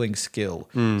that dribbling skill.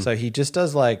 So he just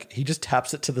does he just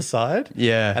taps it to the side.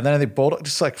 Yeah. And then I think Baldock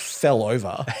just fell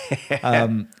over.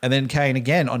 And then Kane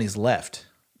again on his left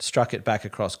struck it back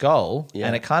across goal. Yeah.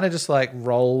 And it kind of just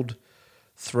rolled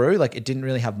through. It didn't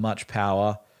really have much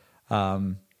power.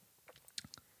 I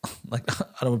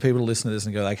don't want people to listen to this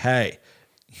and go hey,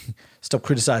 stop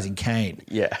criticizing Kane.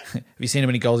 Yeah. Have you seen how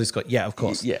many goals he's got? Yeah, of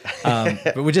course. Yeah.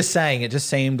 But we're just saying it just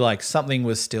seemed like something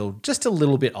was still just a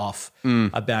little bit off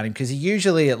about him because he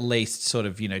usually at least sort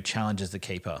of, challenges the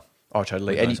keeper. Oh,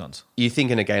 totally. with And those ones. you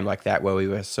think in a game like that where we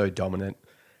were so dominant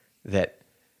that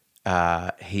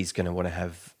he's going to want to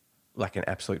have an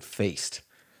absolute feast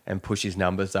and push his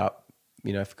numbers up,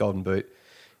 for Golden Boot.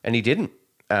 And he didn't.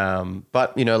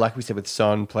 But, like we said with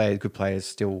Son, good players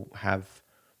still have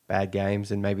bad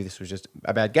games, and maybe this was just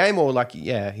a bad game, or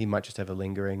he might just have a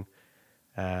lingering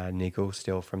niggle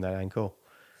still from that ankle.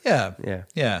 Yeah. Yeah.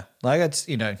 Yeah. It's,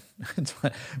 we're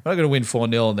not going to win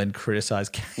 4-0 and then criticize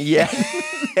Kane. Yeah.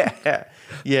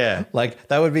 Yeah.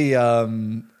 That would be,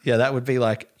 that would be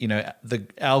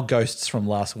our ghosts from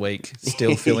last week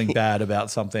still feeling bad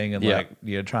about something and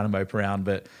trying to mope around.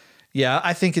 But yeah,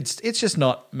 I think it's just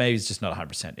not, maybe it's just not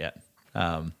 100% yet.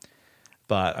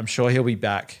 But I'm sure he'll be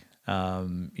back,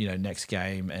 next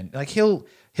game, and he'll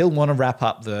want to wrap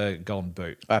up the Golden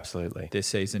Boot. Absolutely. This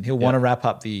season. He'll want to wrap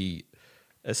up the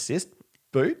assist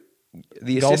boot.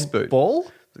 The Golden assist boot.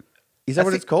 Ball? Is that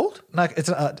what it's called? No, it's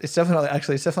definitely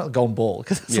it's definitely Golden Ball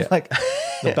because it's Yeah.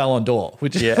 the Ballon d'Or,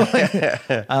 which is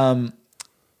I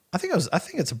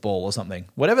think it's a ball or something.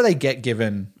 Whatever they get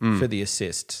given for the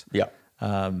assists. Yeah.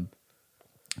 I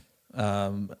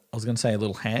was going to say a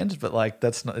little hand, but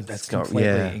that's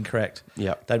completely incorrect.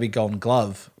 Yeah. That'd be Golden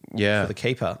Glove. Yeah. For the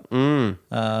keeper.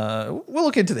 We'll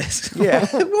look into this. Yeah.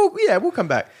 We'll come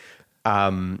back.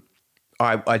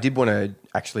 I did want to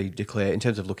actually declare, in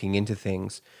terms of looking into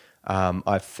things,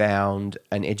 I found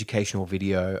an educational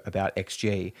video about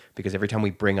XG, because every time we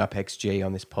bring up XG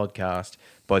on this podcast,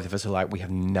 both of us are we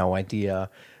have no idea.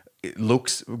 It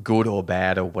looks good or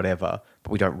bad or whatever,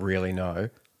 but we don't really know.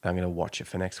 I'm going to watch it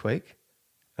for next week,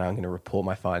 and I'm going to report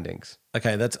my findings.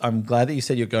 Okay, I'm glad that you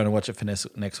said you're going to watch it for next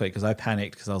week, because I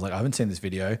panicked because I was I haven't seen this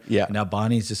video. Yeah. And now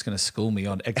Barney's just going to school me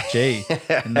on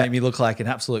XG and make me look like an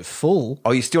absolute fool.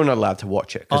 Oh, you're still not allowed to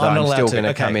watch it, because I'm not I'm allowed still to. going to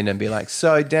Okay. come in and be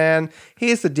so Dan,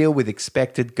 here's the deal with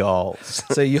expected goals.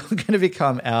 So you're going to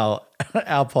become our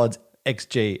pod's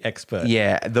XG expert.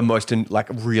 Yeah, the most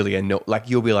really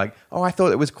you'll be oh, I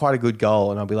thought it was quite a good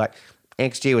goal, and I'll be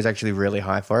XG was actually really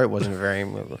high for it. It wasn't very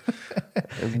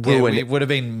It would have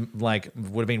been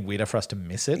weirder for us to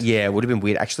miss it. Yeah, it would have been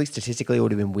weird. Actually, statistically, it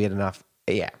would have been weird enough.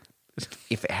 Yeah,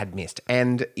 if it had missed.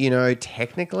 And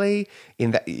technically,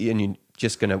 in that, and you're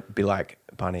just gonna be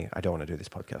Bunny, I don't want to do this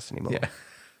podcast anymore.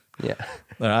 Yeah.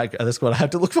 All right, that's what I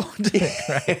have to look forward to.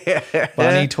 Right?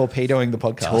 Barney torpedoing the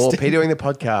podcast. Torpedoing the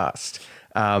podcast.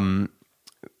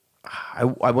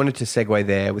 I wanted to segue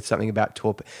there with something about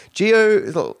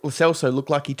Gio Lo Celso looked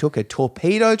like he took a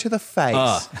torpedo to the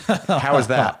face. How was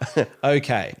that?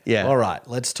 Okay. Yeah. All right.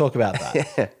 Let's talk about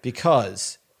that,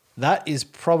 because that is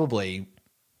probably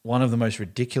one of the most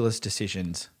ridiculous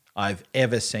decisions I've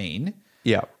ever seen.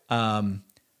 Yeah.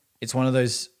 It's one of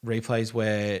those replays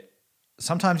where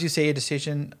sometimes you see a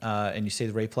decision and you see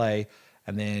the replay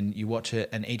and then you watch it,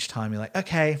 and each time you're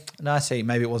okay, no, I see,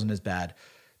 maybe it wasn't as bad.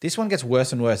 This one gets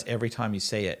worse and worse every time you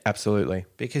see it. Absolutely.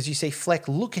 Because you see Fleck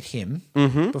look at him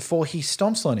before he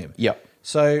stomps on him. Yep.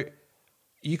 So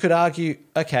you could argue,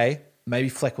 okay, maybe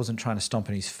Fleck wasn't trying to stomp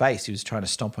on his face. He was trying to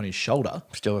stomp on his shoulder.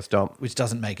 Still a stomp. Which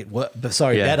doesn't make it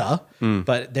better.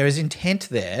 But there is intent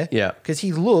there. Yeah. Because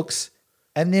he looks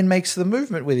and then makes the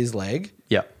movement with his leg.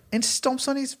 Yeah. And stomps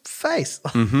on his face.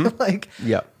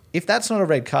 Yeah. If that's not a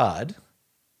red card,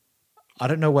 I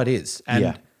don't know what is. And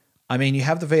Yeah. I mean, you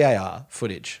have the VAR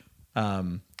footage.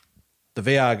 The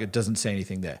VAR doesn't see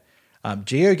anything there.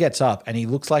 Gio gets up and he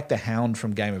looks like the Hound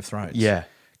from Game of Thrones. Yeah.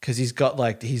 Because he's got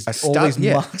all these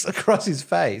yeah. marks across his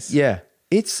face. Yeah.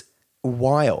 It's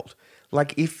wild.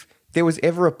 If there was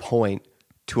ever a point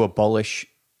to abolish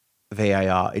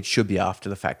VAR, it should be after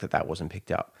the fact that wasn't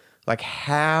picked up.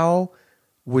 How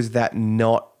was that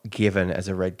not given as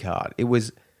a red card? It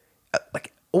was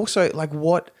also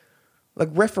what?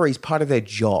 Referees, part of their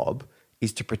job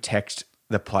is to protect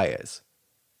the players,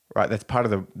 right? That's part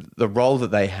of the role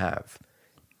that they have.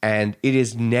 And it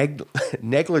is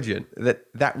negligent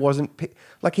that wasn't...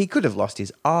 he could have lost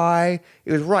his eye.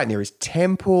 It was right near his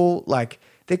temple.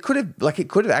 It could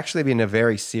have actually been a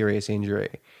very serious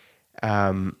injury.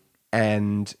 And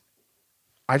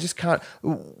I just can't.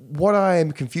 What I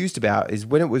am confused about is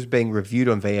when it was being reviewed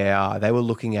on VAR, they were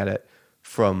looking at it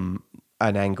from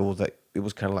an angle that it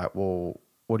was kind of like, well,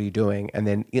 what are you doing? And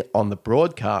then on the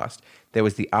broadcast, there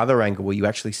was the other angle where you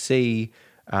actually see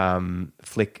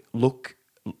Flick look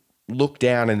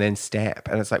down and then stamp.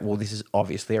 And it's like, well, this is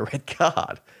obviously a red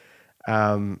card.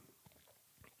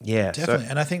 Yeah. Definitely.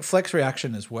 And I think Fleck's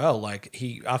reaction as well, like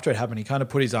after it happened, he kind of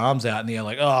put his arms out in the air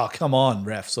like, oh, come on,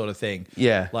 ref sort of thing.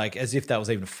 Yeah. Like as if that was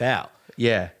even a foul.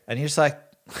 Yeah. And he's like,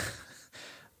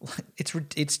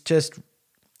 it's just,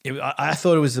 I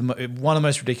thought it was one of the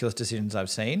most ridiculous decisions I've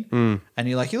seen. And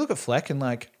you look at Fleck and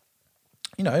like,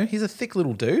 you know, he's a thick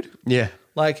little dude. Yeah.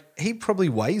 Like he probably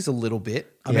weighs a little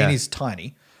bit. I mean, he's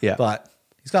tiny. Yeah. But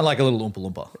he's kind of like a little Oompa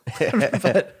Loompa.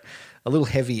 But a little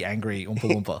heavy, angry Oompa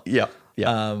Loompa. Yeah.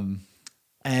 Yeah.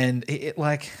 And it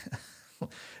like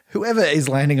whoever is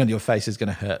landing on your face is going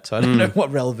to hurt. So I don't know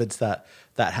what relevance that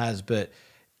has, but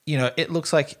you know, it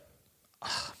looks like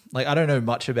I don't know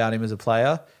much about him as a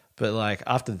player, but like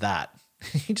after that,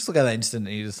 you just look at that instant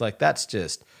and you're just like, that's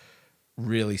just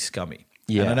really scummy.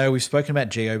 Yeah. And I know we've spoken about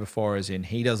Gio before, as in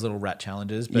he does little rat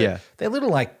challenges, but they're little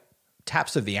like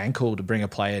taps of the ankle to bring a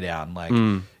player down. Like,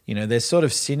 you know, there's sort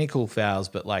of cynical fouls,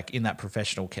 but like in that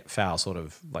professional foul sort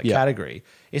of like category,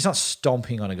 it's not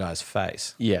stomping on a guy's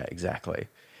face. Yeah, exactly.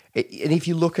 And if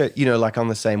you look at, you know, like on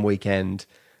the same weekend,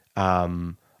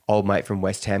 old mate from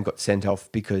West Ham got sent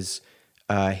off because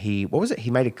he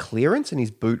made a clearance and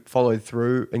his boot followed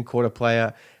through and caught a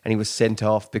player, and he was sent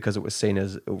off because it was seen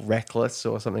as reckless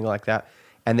or something like that.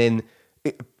 And then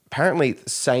apparently the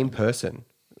same person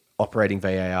operating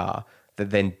VAR that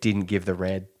then didn't give the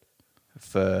red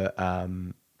for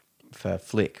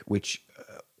Flick, which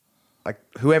like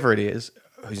whoever it is,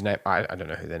 whose name I don't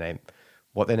know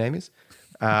what their name is,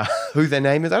 who their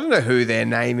name is. I don't know who their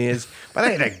name is, but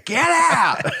they need to get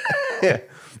out. Yeah,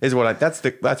 is what that's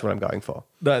what I'm going for.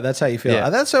 No, that's how you feel. Yeah.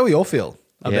 That's how we all feel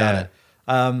about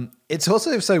it. It's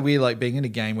also so weird, like being in a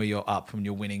game where you're up and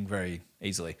you're winning very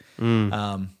easily,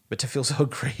 but to feel so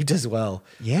aggrieved as well.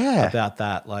 Yeah, about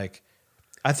that, like.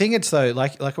 I think it's though,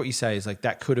 like what you say is like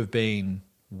that could have been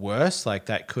worse. Like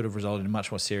that could have resulted in a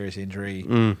much more serious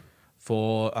injury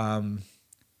for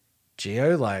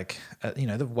Gio. Like you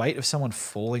know, the weight of someone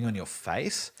falling on your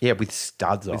face. Yeah, with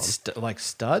studs on, like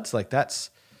studs. Like that's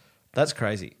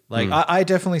crazy. Like I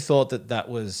definitely thought that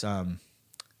was,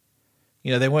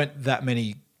 you know, there weren't that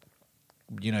many,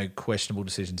 you know, questionable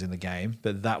decisions in the game,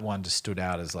 but that one just stood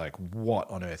out as like,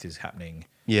 what on earth is happening?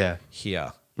 Yeah,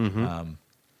 here.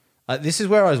 This is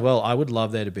where as well, I would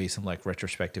love there to be some like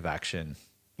retrospective action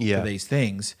for these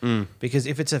things, because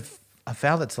if it's a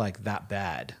foul that's like that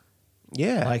bad,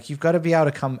 like you've got to be able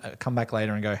to come back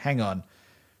later and go, hang on,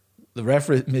 the ref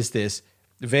missed this,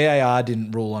 VAR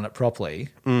didn't rule on it properly.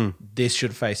 This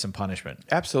should face some punishment.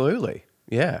 Absolutely,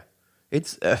 yeah.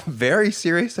 It's a very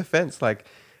serious offence. Like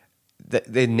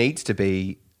there needs to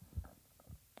be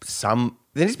something.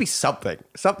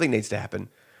 Something needs to happen.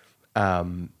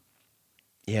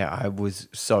 Yeah, I was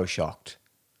so shocked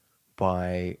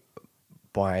by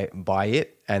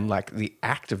it, and like the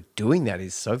act of doing that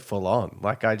is so full on.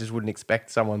 Like I just wouldn't expect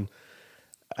someone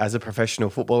as a professional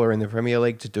footballer in the Premier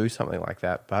League to do something like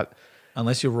that. But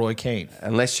unless you're Roy Keane,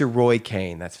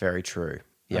 that's very true.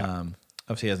 Yeah,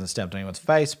 obviously he hasn't stamped on anyone's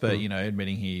face, but you know,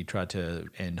 admitting he tried to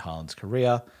end Haaland's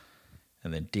career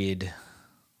and then did.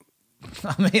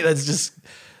 I mean, that's just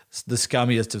the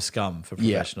scummiest of scum for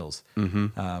professionals.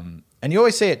 And you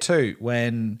always see it too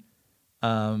when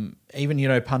even, you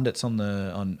know, pundits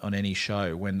on any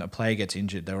show, when a player gets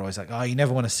injured, they're always like, oh, you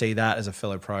never want to see that as a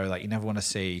fellow pro. Like you never want to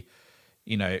see,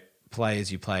 you know,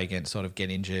 players you play against sort of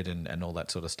get injured and all that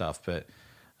sort of stuff. But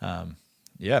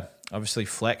yeah, obviously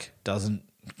Fleck doesn't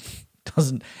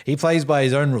he plays by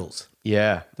his own rules.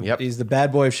 Yeah. Yep. He's the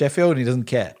bad boy of Sheffield and he doesn't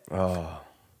care. Oh.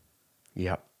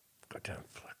 Yep. Goddamn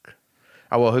Fleck.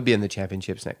 Oh, well, he'll be in the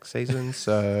championships next season,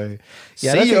 so...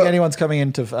 Yeah, I don't think anyone's coming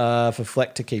into for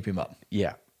Fleck to keep him up.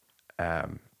 Yeah.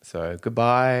 So,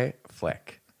 goodbye,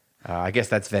 Fleck. I guess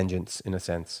that's vengeance, in a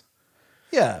sense.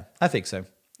 Yeah, I think so.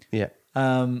 Yeah.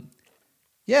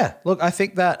 Yeah, look, I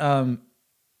think that...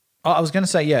 I was going to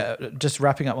say, yeah, just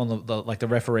wrapping up on the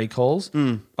referee calls.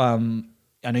 I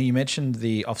know you mentioned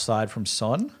the offside from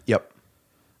Son. Yep.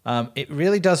 It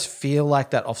really does feel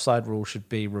like that offside rule should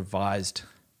be revised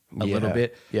a little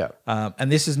bit. Yeah.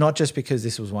 And this is not just because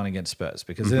this was one against Spurs,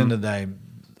 because at the end of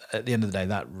the day,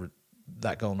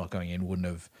 that goal not going in wouldn't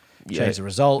have changed the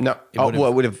result. No. It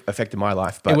would have affected my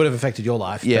life. But it would have affected your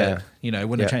life. Yeah. But, you know, it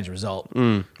wouldn't have changed the result.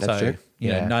 That's true.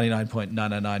 You know,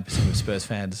 99.999% of Spurs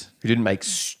fans who didn't make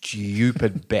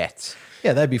stupid bets.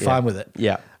 Yeah, they'd be fine with it.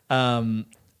 Yeah.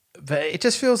 But it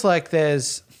just feels like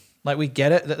there's like we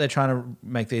get it that they're trying to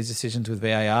make these decisions with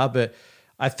VAR, but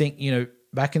I think,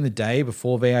 back in the day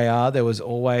before VAR, there was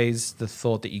always the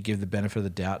thought that you give the benefit of the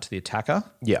doubt to the attacker.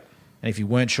 Yeah. And if you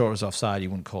weren't sure it was offside, you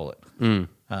wouldn't call it.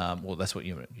 Well, that's what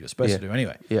you're supposed to do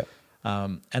anyway. Yeah.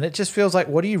 And it just feels like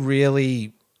what are you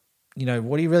really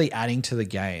adding to the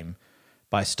game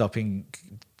by stopping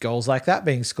goals like that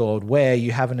being scored where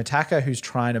you have an attacker who's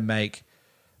trying to make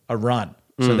a run.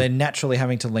 So they're naturally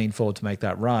having to lean forward to make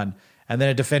that run. And then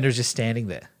a defender is just standing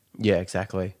there. Yeah,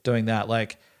 exactly. Doing that.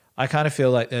 Like, I kind of feel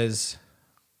like there's,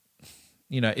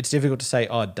 it's difficult to say,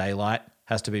 daylight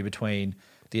has to be between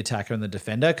the attacker and the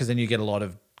defender because then you get a lot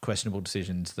of questionable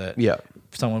decisions that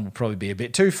someone would probably be a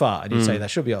bit too far and you'd say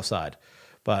that should be offside.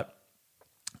 But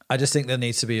I just think there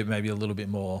needs to be maybe a little bit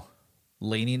more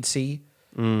leniency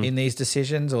in these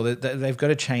decisions, or they've got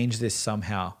to change this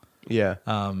somehow. Yeah.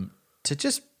 To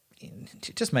just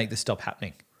make this stop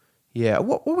happening. Yeah.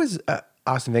 What was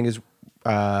Arsene Wenger's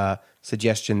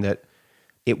suggestion that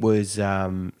it was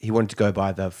he wanted to go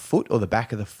by the foot or the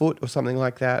back of the foot or something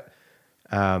like that,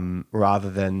 rather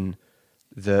than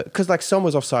because like Son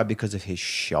was offside because of his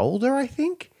shoulder, I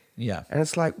think. Yeah. And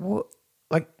it's like, what?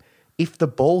 Like, if the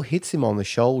ball hits him on the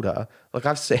shoulder, like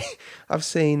I've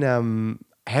seen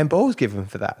handballs given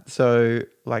for that. So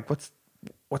like, what's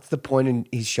the point in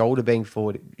his shoulder being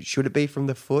forward? Should it be from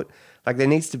the foot? Like there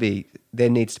needs to be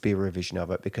a revision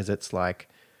of it because it's like,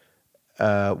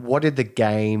 what did the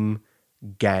game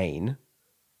gain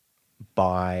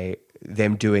by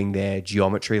them doing their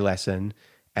geometry lesson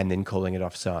and then calling it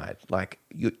offside? Like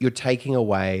you're taking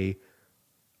away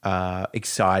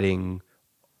exciting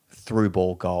through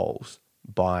ball goals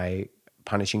by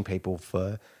punishing people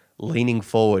for leaning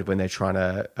forward when they're trying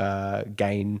to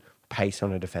gain pace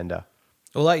on a defender.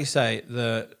 Well, like you say,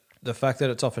 the fact that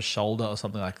it's off a shoulder or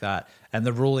something like that, and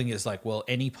the ruling is like, well,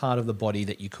 any part of the body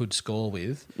that you could score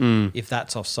with, if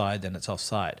that's offside, then it's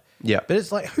offside. Yeah. But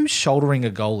it's like, who's shouldering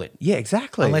a goal in? Yeah,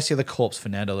 exactly. Unless you're the corpse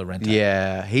Fernando Llorente.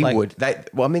 Yeah, he would.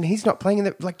 He's not playing in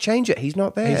the... Like, change it. He's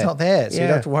not there. He's not there. So you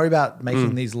don't have to worry about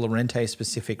making these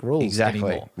Llorente-specific rules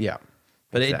anymore. Yeah.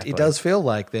 But it does feel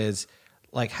like there's...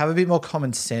 Like, have a bit more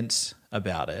common sense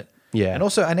about it. Yeah. And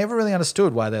also, I never really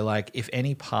understood why they're like, if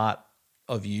any part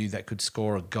of you that could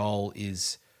score a goal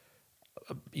is,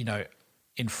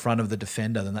 in front of the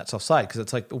defender, then that's offside. Because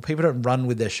it's like, well, people don't run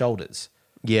with their shoulders.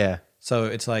 Yeah. So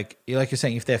it's like you're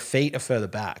saying, if their feet are further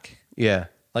back,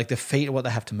 like the feet are what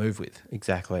they have to move with.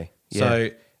 Exactly. Yeah. So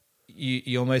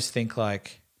you almost think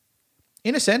like,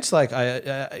 in a sense, like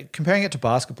comparing it to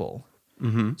basketball.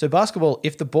 Mm-hmm. So basketball,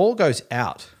 if the ball goes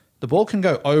out, the ball can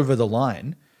go over the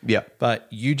line. Yeah. But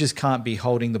you just can't be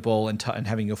holding the ball and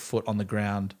having your foot on the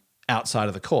ground outside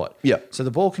of the court. Yeah. So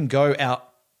the ball can go out,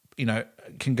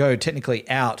 can go technically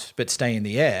out but stay in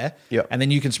the air. Yeah. And then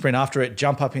you can sprint after it,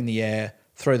 jump up in the air,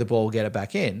 throw the ball, get it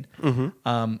back in. Mm-hmm.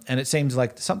 And it seems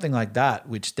like something like that,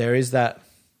 which there is that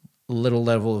little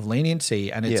level of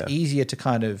leniency, and it's easier to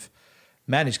kind of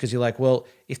manage because you're like, well,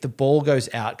 if the ball goes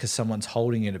out because someone's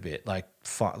holding it a bit, like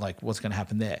what's going to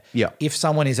happen there? Yeah. If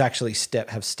someone is actually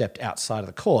stepped outside of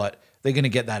the court, they're going to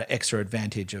get that extra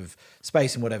advantage of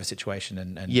space in whatever situation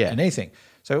and anything.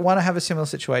 So we want to have a similar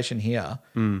situation here,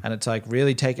 and it's like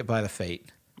really take it by the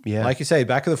feet. Yeah. Like you say,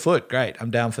 back of the foot, great.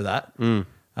 I'm down for that.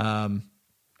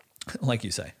 Like you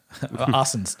say,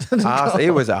 Arsen's.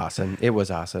 It was arson. It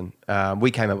was arson. We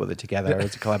came up with it together.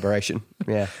 It's a collaboration.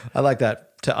 Yeah. I like that.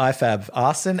 To IFAB,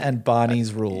 arson and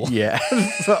Barney's rule. Yeah.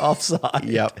 For offside.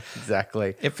 Yep,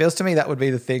 exactly. It feels to me that would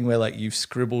be the thing where like you've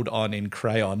scribbled on in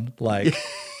crayon, like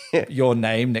your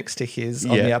name next to his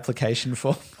on the application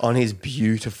form. On his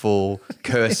beautiful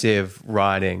cursive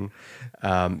writing.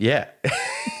 And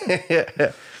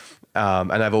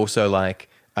I've also like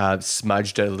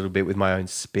smudged it a little bit with my own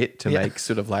spit to make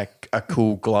sort of like a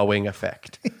cool glowing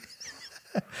effect.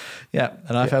 Yeah,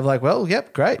 and IFAB like, well,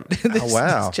 yep, great.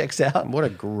 Wow, this checks out. What a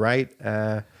great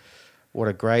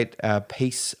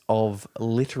piece of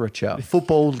literature,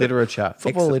 football literature,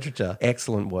 literature.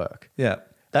 Excellent work. Yeah,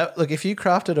 look, if you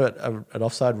crafted an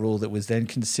offside rule that was then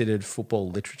considered football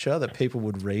literature that people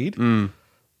would read,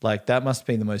 like that must have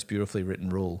been the most beautifully written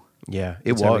rule. Yeah,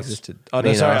 it ever was. Existed. Oh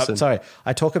no, sorry.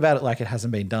 I talk about it like it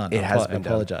hasn't been done. It has been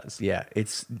done. I apologize. Yeah,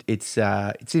 it's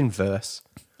in verse.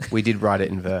 We did write it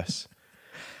in verse.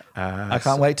 I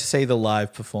can't wait to see the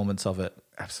live performance of it.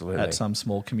 Absolutely. At some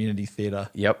small community theatre.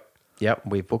 Yep.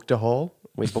 We booked a hall.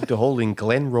 We booked a hall in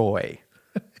Glenroy.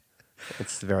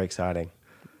 It's very exciting.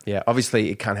 Yeah, obviously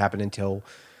it can't happen until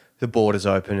the borders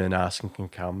open and Arsene can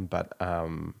come, but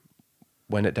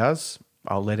when it does,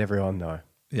 I'll let everyone know.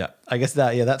 Yeah, I guess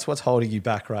that's what's holding you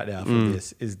back right now from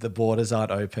this is the borders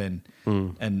aren't open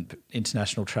and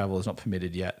international travel is not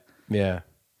permitted yet. Yeah.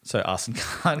 So Arsenal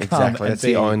can't come. Exactly. That's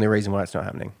the only reason why it's not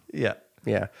happening. Yeah.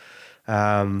 Yeah.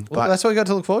 Well, But that's what we got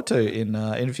to look forward to in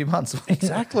a few months.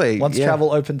 Exactly. Once yeah.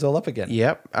 travel opens all up again.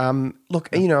 Yep. Look,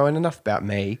 and enough about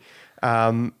me.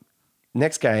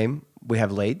 Next game, we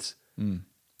have Leeds.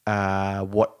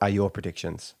 What are your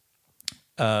predictions?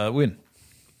 Win.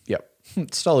 Yep.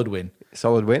 Solid win.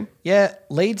 Solid win? Yeah,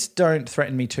 Leeds don't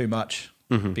threaten me too much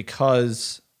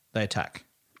because they attack.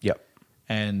 Yep.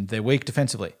 And they're weak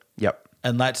defensively. Yep.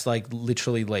 And that's like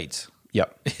literally Leeds.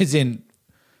 Yep. As in,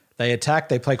 they attack,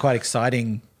 they play quite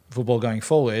exciting football going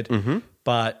forward,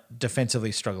 but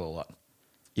defensively struggle a lot.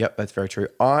 Yep, that's very true.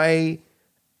 I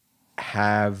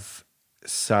have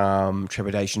some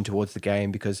trepidation towards the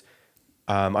game because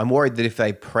I'm worried that if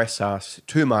they press us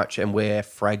too much and we're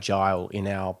fragile in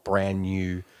our brand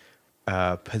new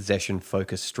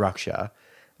possession-focused structure,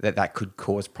 that could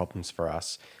cause problems for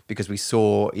us because we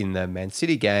saw in the Man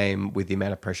City game with the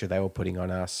amount of pressure they were putting on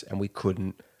us and we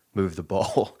couldn't move the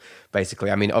ball,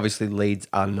 basically. I mean, obviously Leeds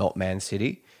are not Man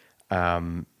City,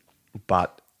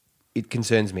 but it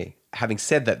concerns me. Having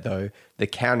said that, though, the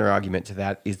counter-argument to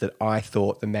that is that I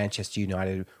thought the Manchester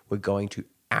United were going to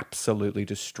absolutely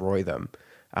destroy them,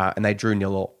 and they drew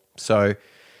 0-0. So,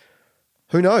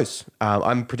 who knows?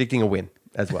 I'm predicting a win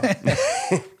as well.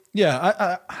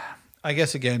 Yeah, I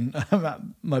guess, again,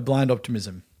 my blind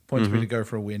optimism points me to go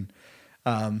for a win.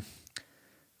 I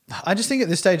just think at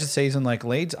this stage of the season, like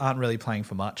Leeds aren't really playing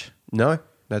for much. No,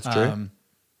 that's true.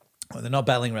 They're not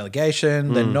battling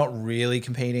relegation. They're not really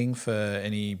competing for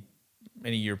any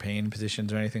European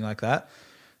positions or anything like that.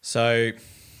 So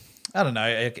I don't know.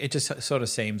 It just sort of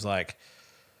seems like,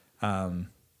 some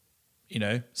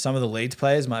of the Leeds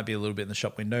players might be a little bit in the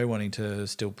shop window, wanting to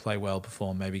still play well,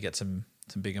 perform, maybe get some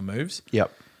bigger moves.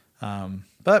 Yep.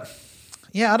 But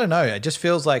yeah, I don't know. It just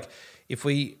feels like if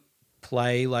we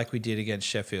play like we did against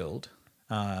Sheffield,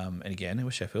 and again, it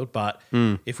was Sheffield, but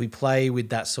if we play with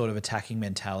that sort of attacking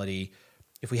mentality,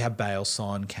 if we have Bale,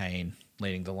 Son, Kane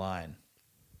leading the line,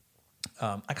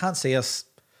 I just can't see us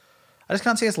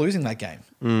losing that game.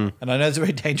 And I know it's a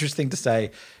very dangerous thing to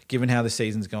say, given how the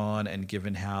season's gone and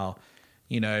given how,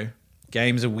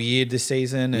 games are weird this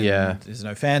season and there's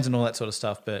no fans and all that sort of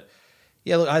stuff. But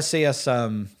yeah, look, I see us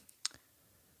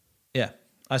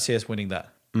winning that.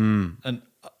 And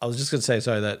I was just going to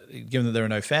say, that given that there are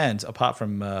no fans, apart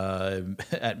from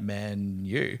at Man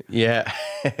U. Yeah.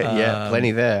 Yeah,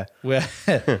 plenty there. Where,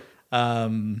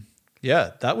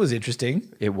 that was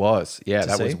interesting. It was. Yeah,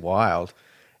 that was wild.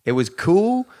 It was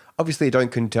cool. Obviously, I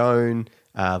don't condone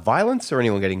violence or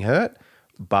anyone getting hurt,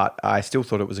 but I still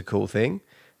thought it was a cool thing.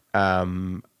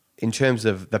 In terms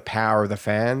of the power of the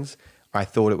fans, I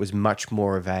thought it was much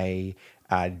more of a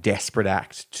desperate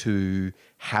act to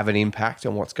have an impact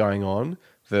on what's going on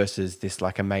versus this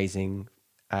like amazing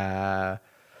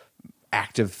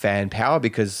act of fan power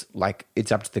because like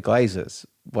it's up to the Glazers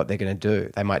what they're going to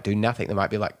do. They might do nothing. They might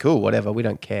be like, cool, whatever, we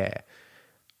don't care.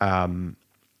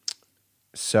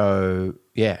 So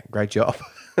yeah, great job,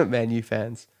 Man U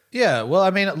fans. Yeah, well,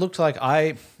 I mean, it looked like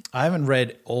I haven't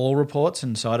read all reports,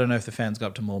 and so I don't know if the fans got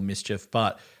up to more mischief,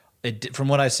 but from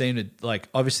what I've seen, it, like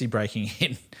obviously breaking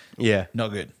in,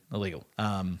 not good, illegal.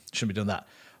 Shouldn't be doing that.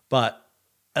 But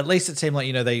at least it seemed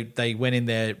like they went in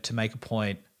there to make a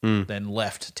point, then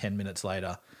left 10 minutes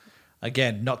later.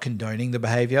 Again, not condoning the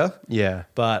behavior. Yeah.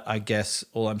 But I guess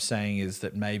all I'm saying is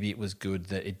that maybe it was good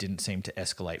that it didn't seem to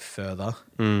escalate further.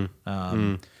 And,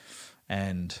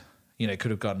 it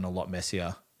could have gotten a lot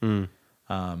messier.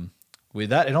 With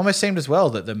that, it almost seemed as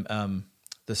well that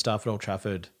the staff at Old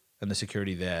Trafford and the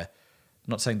security there,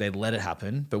 I'm not saying they let it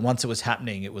happen, but once it was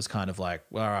happening, it was kind of like,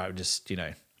 well, all right, just,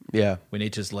 we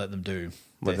need to just let them do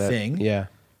their thing. Yeah.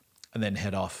 And then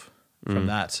head off from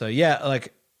that. So, yeah,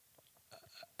 like,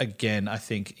 again, I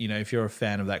think, if you're a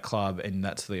fan of that club and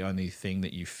that's the only thing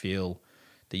that you feel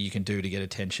that you can do to get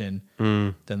attention,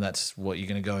 then that's what you're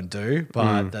going to go and do. But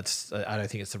I don't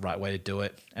think it's the right way to do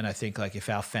it. And I think like if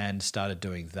our fans started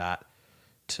doing that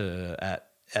at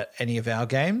any of our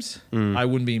games, I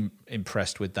wouldn't be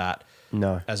impressed with that.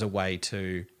 No. As a way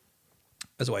to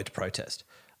protest.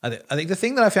 I think the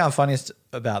thing that I found funniest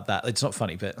about that, it's not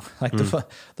funny, but like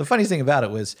the funniest thing about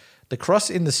it was the cross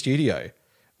in the studio.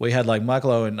 We had like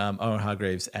Michael Owen, Owen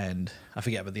Hargreaves, and I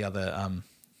forget, but the other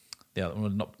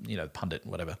not pundit,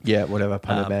 whatever. Yeah, whatever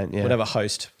pundit man. Yeah, whatever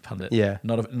host pundit. Yeah,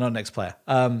 not an ex-player.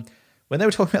 When they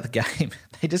were talking about the game,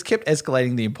 they just kept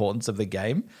escalating the importance of the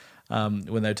game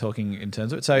when they were talking in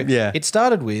terms of it. So it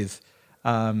started with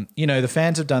the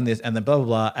fans have done this and then blah, blah,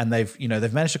 blah. And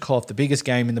they've managed to call off the biggest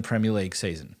game in the Premier League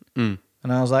season. And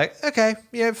I was like, okay,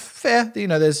 yeah, fair.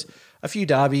 There's a few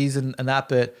derbies and that,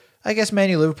 but I guess Man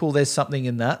U Liverpool, there's something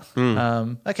in that.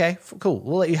 Okay, cool.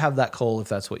 We'll let you have that call if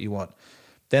that's what you want.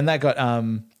 Then that got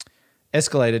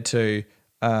escalated to,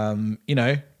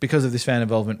 because of this fan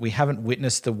involvement, we haven't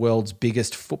witnessed the world's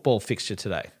biggest football fixture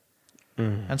today.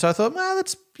 And so I thought, well,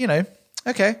 that's,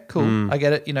 okay, cool. I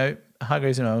get it.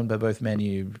 Hargreaves and Owen, they're both Man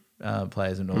U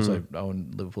players and also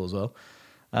Owen Liverpool as well.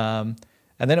 And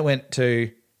then it went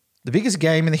to the biggest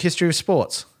game in the history of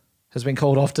sports has been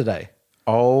called off today.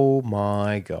 Oh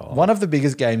my God. One of the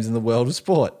biggest games in the world of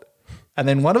sport. And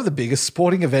then one of the biggest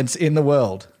sporting events in the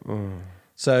world.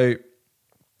 So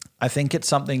I think it's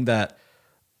something that,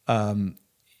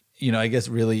 I guess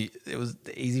really it was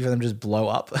easy for them to just blow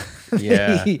up.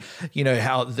 Yeah.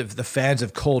 How the fans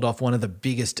have called off one of the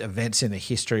biggest events in the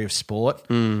history of sport.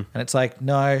 And it's like,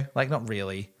 no, like not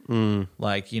really. They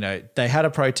had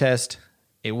a protest.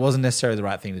 It wasn't necessarily the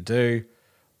right thing to do,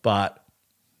 but,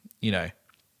 all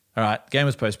right, game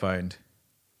was postponed.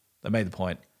 They made the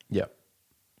point. Yep.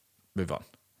 Move on.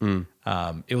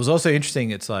 It was also interesting.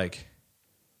 It's like,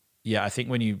 I think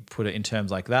when you put it in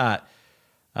terms like that,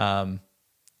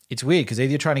 it's weird because either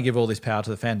you're trying to give all this power to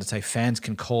the fans and say fans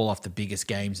can call off the biggest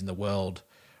games in the world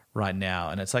right now.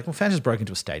 And it's like, well, fans just broke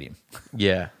into a stadium.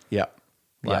 Yeah. Yep.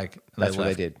 Like that's what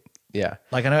they did. Yeah.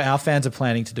 Like I know our fans are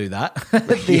planning to do that.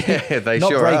 Yeah, they not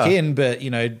sure break are. in, but,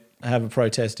 have a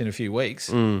protest in a few weeks.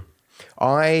 Two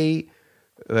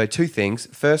things.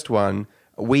 First one,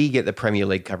 we get the Premier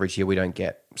League coverage here. We don't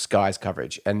get Sky's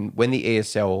coverage. And when the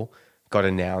ESL got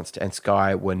announced and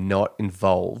Sky were not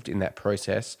involved in that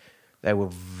process, they were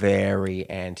very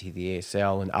anti the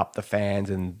ESL and up the fans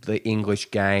and the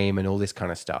English game and all this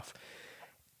kind of stuff.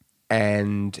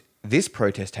 And this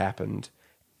protest happened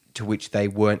to which they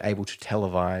weren't able to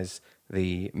televise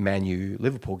the Man U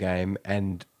Liverpool game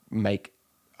and make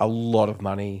a lot of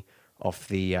money off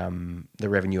the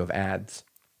revenue of ads.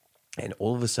 And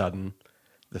all of a sudden,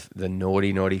 the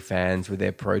naughty fans with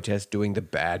their protest doing the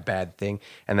bad thing,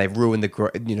 and they've ruined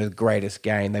the greatest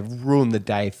game. They've ruined the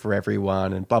day for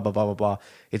everyone, and blah blah blah blah blah.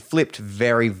 It flipped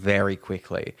very very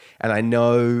quickly, and I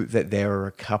know that there are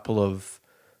a couple of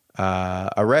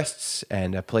arrests,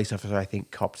 and a police officer I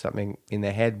think copped something in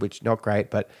their head, which not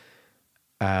great, but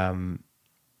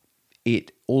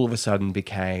it all of a sudden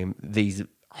became these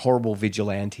horrible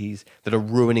vigilantes that are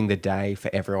ruining the day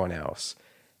for everyone else,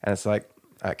 and it's like,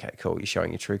 okay, cool. You're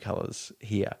showing your true colors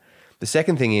here. The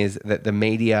second thing is that the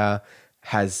media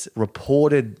has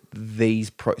reported these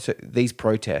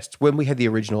protests. When we had the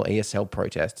original ESL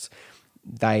protests,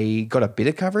 they got a bit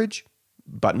of coverage,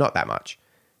 but not that much.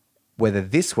 Whether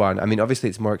this one, I mean, obviously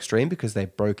it's more extreme because they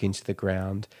broke into the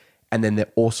ground, and then there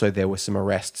were some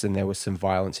arrests and there was some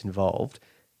violence involved.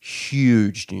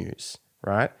 Huge news,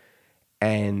 right?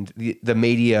 And the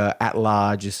media at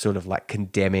large is sort of like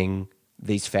condemning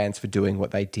these fans for doing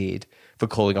what they did, for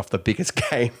calling off the biggest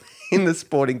game in the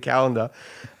sporting calendar.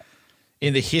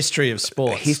 In the history of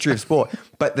sport. History of sport.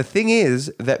 But the thing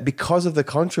is that because of the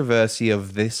controversy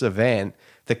of this event,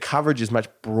 the coverage is much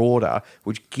broader,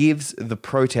 which gives the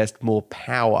protest more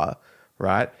power,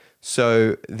 right?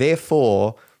 So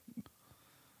therefore,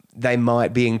 they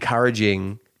might be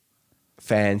encouraging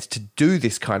fans to do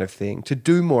this kind of thing, to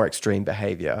do more extreme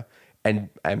behavior and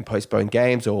postpone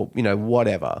games or,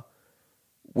 whatever,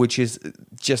 which is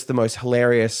just the most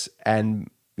hilarious and,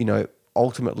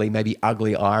 ultimately maybe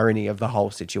ugly irony of the whole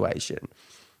situation.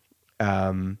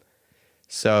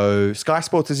 So Sky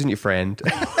Sports isn't your friend.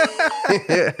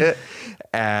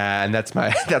 And that's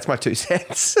my 2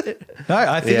 cents. No,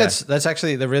 I think that's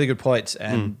actually the really good points,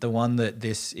 and the one that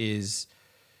this is,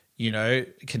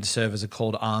 can serve as a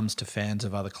call to arms to fans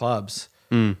of other clubs.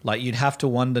 Like you'd have to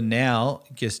wonder now,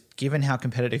 just given how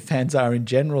competitive fans are in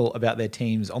general about their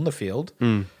teams on the field,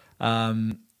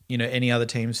 any other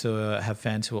teams who have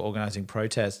fans who are organising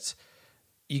protests,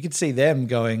 you could see them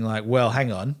going like, well,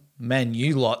 hang on, Man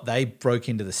U lot, they broke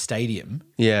into the stadium.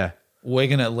 Yeah. We're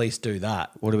going to at least do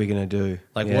that. What are we going to do?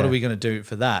 What are we going to do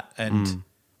for that? And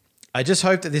I just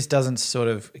hope that this doesn't sort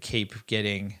of keep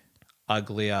getting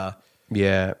uglier.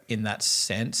 Yeah. In that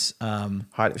sense.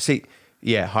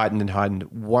 Heightened and heightened.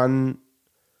 One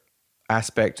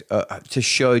aspect to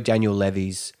show Daniel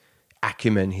Levy's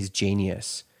acumen, his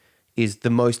genius, is the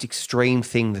most extreme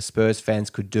thing the Spurs fans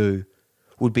could do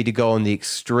would be to go on the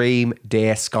extreme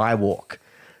dare skywalk.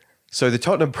 So the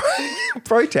Tottenham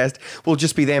protest will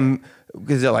just be them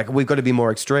because they're like, we've got to be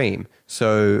more extreme.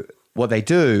 So what they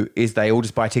do is they all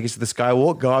just buy tickets to the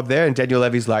skywalk, go up there, and Daniel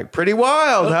Levy's like, pretty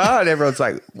wild, huh? And everyone's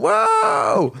like,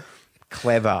 whoa.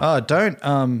 Clever. Oh, don't.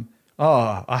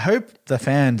 I hope the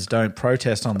fans don't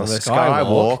protest on the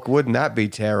Skywalk. Wouldn't that be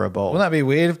terrible? Wouldn't that be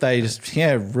weird if they just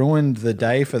ruined the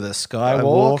day for the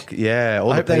Skywalk? Yeah.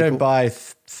 I hope they don't buy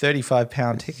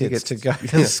 £35 tickets to go to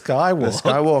the Skywalk. The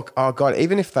Skywalk. Oh God!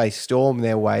 Even if they storm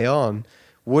their way on,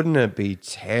 wouldn't it be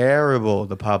terrible,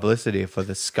 the publicity for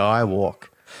the Skywalk?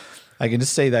 I can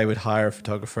just see they would hire a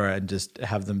photographer and just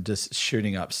have them just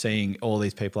shooting up, seeing all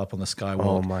these people up on the Skywalk.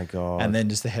 Oh my God. And then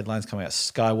just the headlines coming out,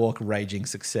 Skywalk raging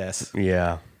success.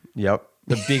 Yeah. Yep.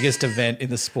 The biggest event in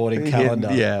the sporting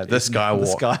calendar. Yeah, the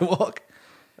Skywalk. The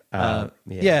Skywalk.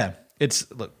 Yeah.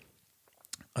 It's, look,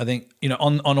 I think,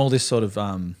 on all this sort of,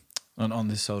 on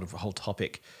this sort of whole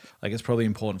topic, like it's probably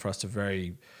important for us to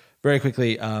very, very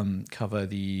quickly cover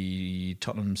the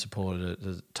Tottenham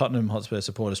Hotspur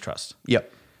Supporters Trust.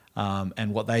 Yep.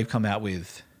 And what they've come out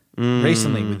with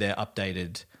recently with their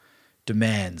updated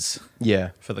demands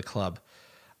for the club,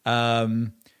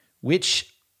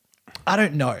 which I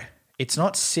don't know. It's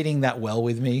not sitting that well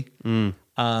with me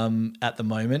at the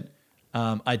moment.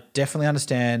 I definitely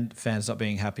understand fans not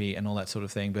being happy and all that sort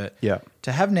of thing, but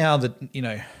to have now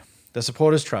the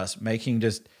Supporters Trust making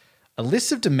just a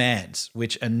list of demands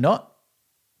which are not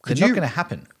going to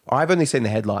happen. I've only seen the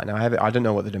headline. I don't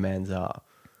know what the demands are.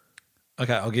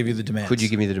 Okay, I'll give you the demands. Could you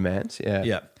give me the demands? Yeah.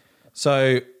 Yeah.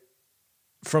 So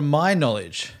from my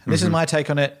knowledge, and this is my take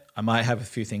on it, I might have a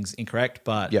few things incorrect,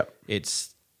 but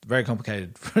it's very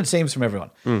complicated, it seems, from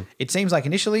everyone. It seems like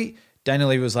initially Daniel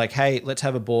Levy was like, hey, let's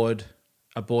have a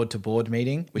board-to-board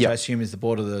meeting, which I assume is the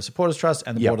board of the Supporters Trust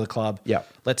and the board of the club. Yeah.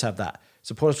 Let's have that.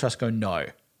 Supporters Trust go, no.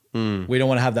 We don't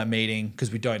want to have that meeting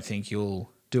because we don't think you'll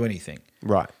do anything.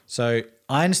 Right. So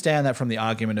I understand that from the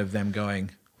argument of them going,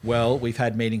 well, we've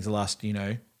had meetings the last,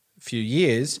 few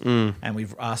years and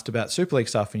we've asked about Super League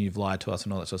stuff and you've lied to us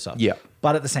and all that sort of stuff. Yeah.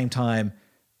 But at the same time,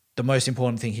 the most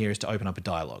important thing here is to open up a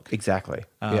dialogue. Exactly.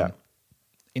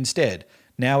 Instead,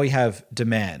 now we have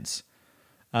demands.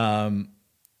 And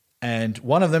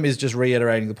one of them is just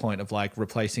reiterating the point of like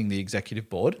replacing the executive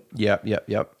board. Yep.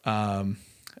 And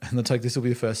it's like this will be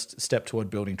the first step toward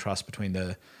building trust between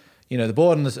the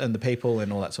board and the people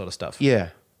and all that sort of stuff. Yeah.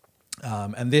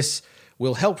 And this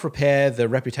will help repair the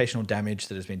reputational damage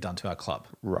that has been done to our club.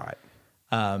 Right.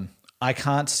 I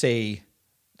can't see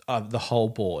the whole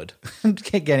board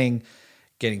getting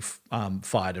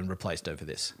fired and replaced over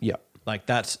this. Yeah. Like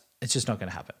it's just not going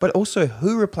to happen. But also,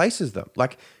 who replaces them?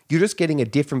 Like, you're just getting a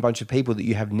different bunch of people that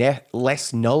you have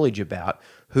less knowledge about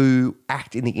who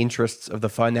act in the interests of the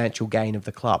financial gain of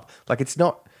the club. Like, it's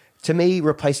not, to me,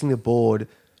 replacing the board,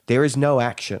 there is no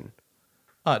action.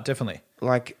 Oh, definitely.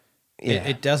 Like, yeah.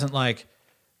 It doesn't like,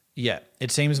 it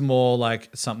seems more like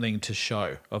something to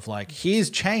show of like,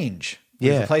 here's change.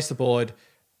 We've replaced the board.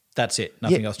 That's it.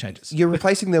 Nothing else changes. You're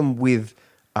replacing them with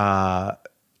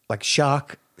like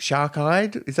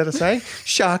shark-eyed, is that a saying?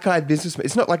 Shark-eyed businessmen.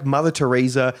 It's not like Mother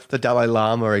Teresa, the Dalai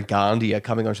Lama, and Gandhi are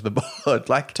coming onto the board.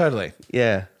 Like, totally.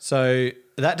 Yeah. So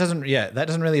that doesn't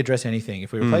really address anything.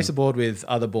 If we replace the board with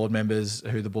other board members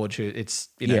who the board should, it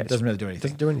doesn't really do anything.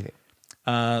 Doesn't do anything.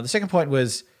 The second point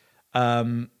was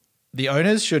the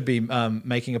owners should be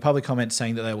making a public comment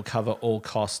saying that they will cover all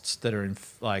costs that are in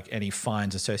like any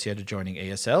fines associated joining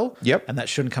ESL. Yep. And that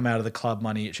shouldn't come out of the club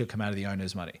money. It should come out of the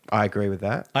owner's money. I agree with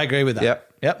that. I agree with that.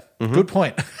 Yep. Mm-hmm. Good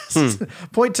point.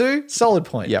 Point 2, solid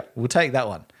point. Yep. We'll take that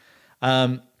one.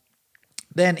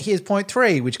 Then here's point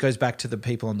 3, which goes back to the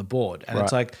people on the board. And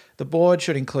it's like the board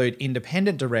should include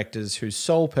independent directors whose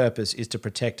sole purpose is to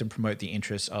protect and promote the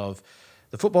interests of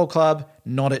the football club,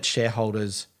 not its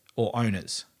shareholders or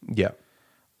owners. Yeah.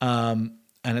 And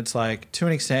it's like, to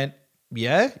an extent,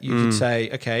 you could say,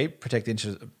 okay, protect the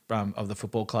interests of the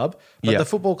football club. But the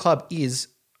football club is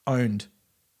owned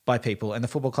by people and the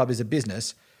football club is a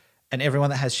business and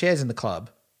everyone that has shares in the club,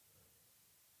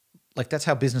 like that's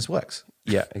how business works.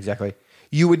 Yeah, exactly.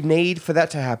 You would need, for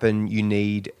that to happen, you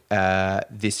need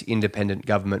this independent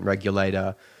government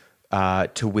regulator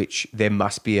to which there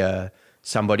must be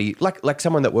somebody, like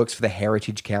someone that works for the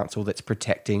Heritage Council that's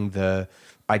protecting the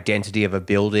identity of a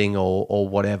building or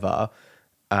whatever.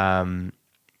 You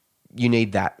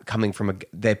need that coming from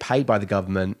they're paid by the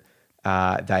government,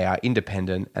 they are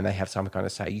independent, and they have some kind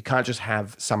of say. You can't just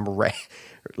have some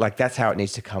like that's how it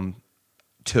needs to come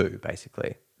to,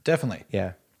 basically. Definitely.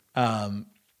 Yeah. And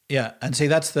see,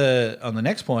 that's on the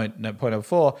next point, point number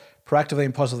 4, proactively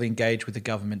and positively engage with the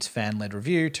government's fan-led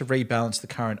review to rebalance the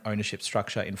current ownership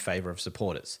structure in favour of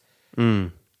supporters.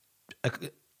 You're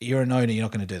an owner, you're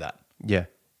not going to do that. Yeah.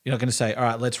 You're not going to say, all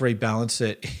right, let's rebalance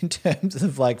it in terms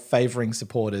of like favouring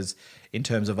supporters in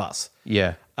terms of us.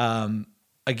 Yeah.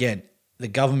 Again, the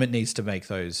government needs to make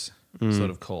those sort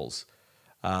of calls.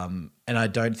 And I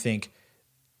don't think,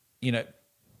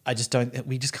 I just don't.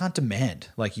 We just can't demand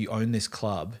like you own this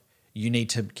club. You need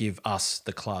to give us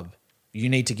the club. You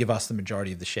need to give us the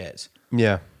majority of the shares.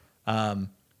 Yeah.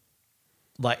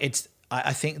 Like it's.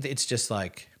 I think that it's just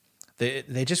like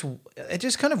they're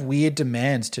just kind of weird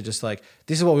demands to just like,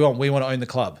 this is what we want. We want to own the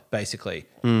club basically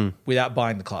without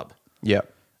buying the club. Yeah.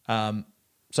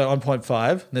 So on point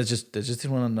 5, there's just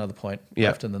one another point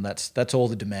left, and then that's all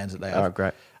the demands that they have. Oh,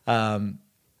 great.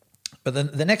 But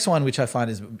then the next one, which I find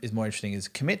is more interesting, is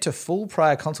commit to full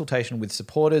prior consultation with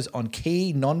supporters on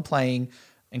key non-playing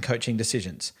and coaching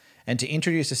decisions, and to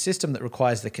introduce a system that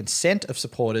requires the consent of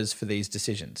supporters for these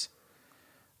decisions.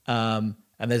 And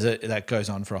that goes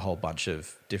on for a whole bunch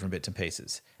of different bits and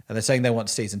pieces. And they're saying they want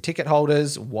season ticket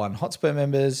holders, One Hotspur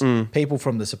members, people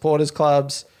from the supporters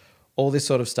clubs, all this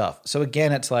sort of stuff. So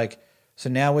again, it's like, so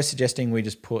now we're suggesting we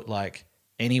just put like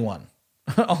anyone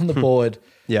on the board.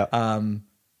 Yeah.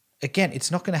 Again, it's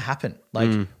not going to happen.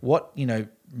 Like what,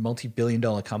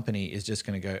 multi-billion-dollar company is just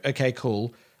going to go, okay,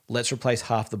 cool, let's replace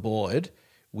half the board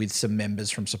with some members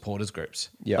from supporters groups.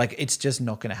 Yeah. Like it's just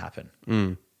not going to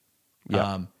happen.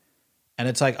 Yeah. And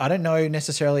it's like, I don't know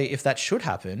necessarily if that should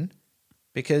happen,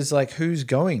 because like who's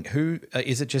going? Who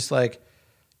is it? Just like,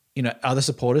 are the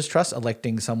supporters trust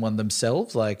electing someone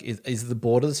themselves? Like is the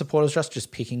board of the supporters trust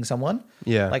just picking someone?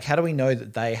 Yeah. Like how do we know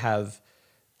that they have,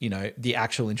 the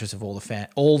actual interest of all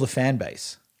the fan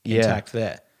base intact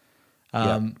there?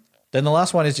 Then the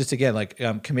last one is just again like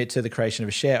commit to the creation of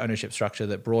a share ownership structure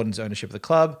that broadens ownership of the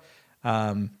club,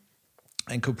 and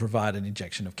could provide an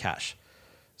injection of cash.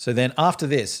 So then after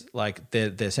this, like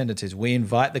their sentence is, we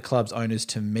invite the club's owners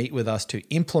to meet with us to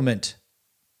implement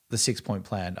the 6-point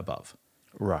plan above.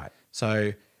 Right.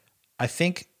 So I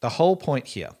think the whole point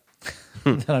here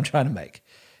that I'm trying to make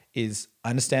is I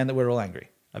understand that we're all angry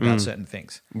about certain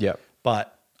things. Yeah.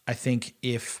 But I think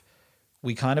if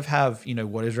we kind of have,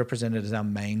 what is represented as our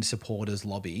main supporters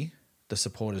lobby, the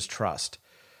supporters trust,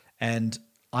 and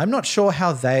I'm not sure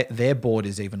how their board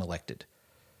is even elected.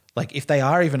 Like if they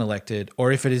are even elected,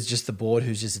 or if it is just the board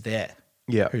who's just there,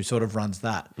 who sort of runs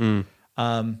that.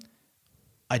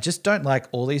 I just don't like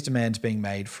all these demands being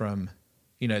made from,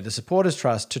 the supporters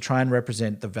trust to try and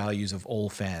represent the values of all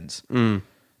fans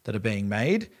that are being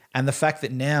made. And the fact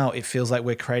that now it feels like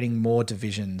we're creating more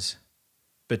divisions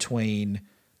between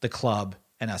the club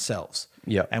and ourselves.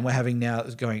 Yeah. And we're having now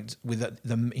going with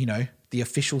the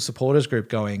official supporters group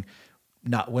going,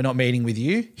 no, we're not meeting with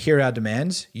you. Here are our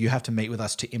demands. You have to meet with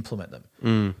us to implement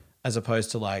them. As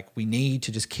opposed to like, we need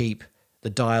to just keep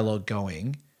the dialogue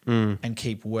going and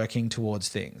keep working towards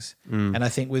things. And I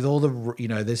think with all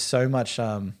the, there's so much,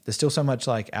 there's still so much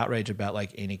like outrage about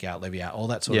like ENIC out, levy out, all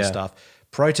that sort of stuff,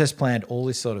 protest planned, all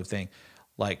this sort of thing.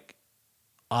 Like,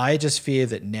 I just fear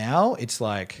that now it's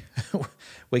like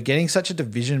we're getting such a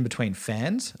division between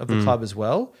fans of the club as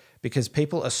well, because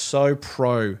people are so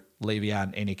pro levy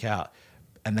out and ENIC out,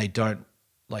 and they don't,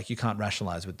 like, you can't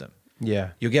rationalize with them. Yeah.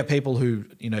 You'll get people who,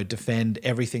 defend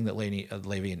everything that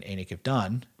Levy and ENIC have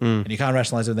done, and you can't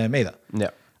rationalize with them either. Yeah.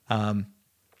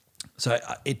 So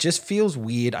it just feels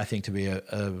weird, I think, to be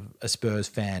a Spurs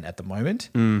fan at the moment,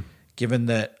 given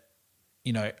that,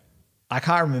 I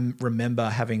can't remember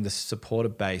having the supporter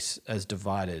base as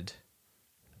divided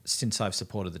since I've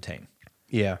supported the team.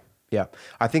 Yeah. Yeah.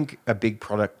 I think a big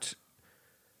product,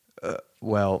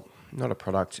 not a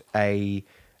product, a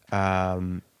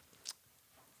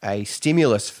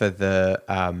stimulus for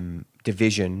the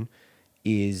division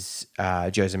is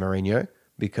Jose Mourinho,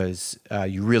 because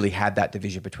you really had that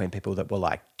division between people that were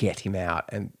like, get him out,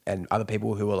 and other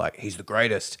people who were like, he's the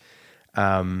greatest.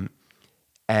 And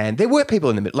there were people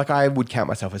in the middle, like I would count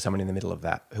myself as someone in the middle of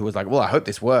that, who was like, well, I hope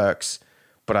this works,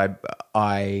 but I think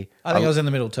I was in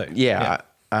the middle too. Yeah.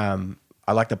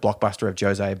 I like the blockbuster of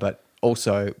Jose, but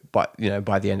also, by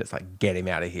the end, it's like, get him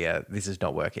out of here. This is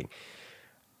not working.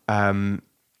 So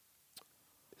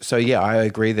yeah, I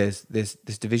agree. There's this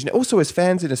division. Also, as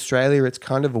fans in Australia, it's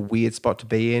kind of a weird spot to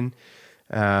be in.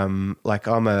 Like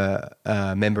I'm a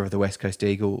member of the West Coast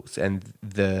Eagles, and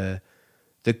the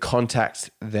contact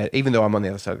that, even though I'm on the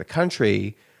other side of the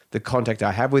country, the contact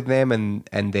I have with them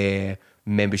and their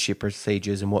membership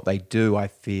procedures and what they do, I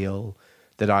feel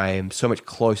that I am so much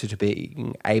closer to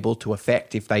being able to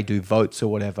affect if they do votes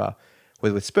or whatever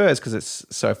with Spurs, because it's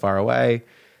so far away.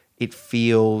 I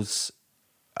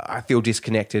feel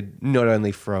disconnected not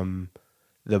only from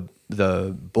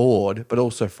the board, but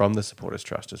also from the Supporters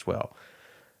Trust as well.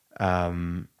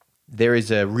 There is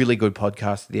a really good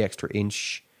podcast, The Extra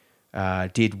Inch,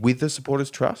 did with the Supporters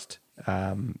Trust,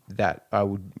 that I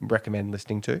would recommend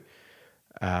listening to.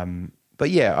 But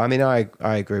yeah, I mean, I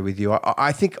agree with you.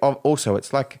 I think also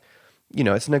it's like,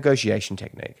 it's a negotiation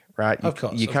technique, right? Of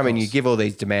course, You come in, you give all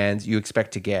these demands, you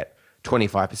expect to get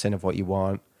 25% of what you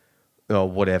want or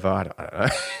whatever. I don't know.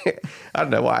 I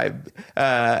don't know why.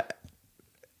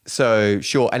 So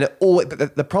sure, and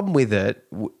the problem with it,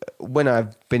 when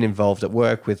I've been involved at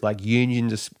work with like union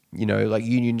disputes,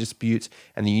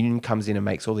 and the union comes in and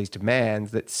makes all these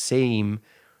demands that seem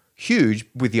huge,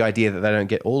 with the idea that they don't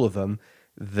get all of them,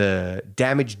 the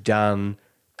damage done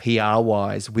PR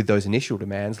wise with those initial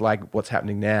demands, like what's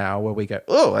happening now, where we go,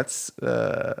 oh, that's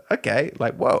okay,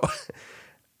 like whoa,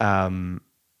 can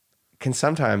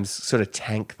sometimes sort of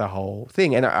tank the whole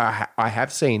thing, and I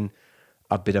have seen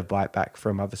a bit of bite back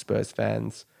from other Spurs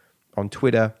fans on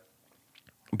Twitter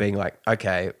being like,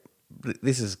 okay,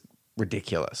 this is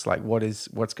ridiculous. Like,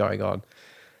 what's going on?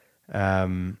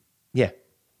 Yeah.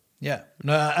 Yeah.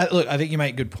 No, look, I think you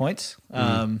make good points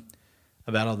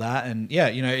about all that. And yeah,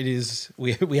 it is,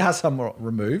 we are somewhat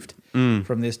removed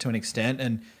from this to an extent.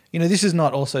 And, this is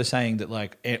not also saying that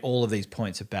like all of these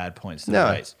points are bad points to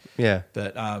raise. Yeah.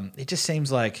 But it just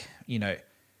seems like,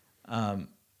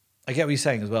 I get what you're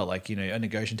saying as well. Like, a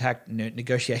negotiation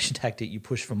tactic, you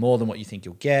push for more than what you think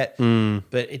you'll get.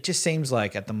 But it just seems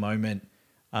like at the moment,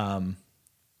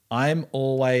 I'm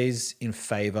always in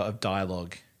favor of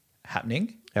dialogue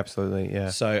happening. Absolutely, yeah.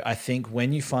 So I think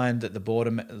when you find that the board,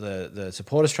 the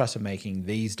supporters trust are making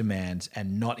these demands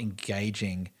and not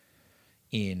engaging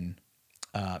in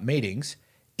meetings,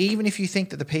 even if you think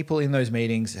that the people in those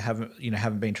meetings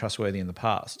haven't been trustworthy in the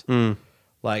past.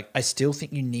 Like, I still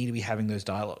think you need to be having those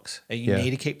dialogues. You need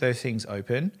to keep those things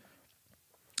open.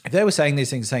 If they were saying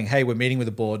these things, saying, hey, we're meeting with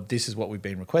the board, this is what we've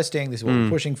been requesting, this is what we're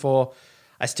pushing for,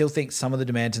 I still think some of the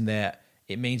demands in there,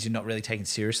 it means you're not really taken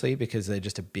seriously because they're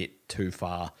just a bit too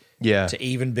far to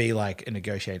even be like a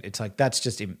negotiator. It's like, that's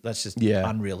just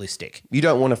unrealistic. You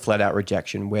don't want a flat out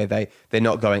rejection where they're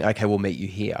not going, okay, we'll meet you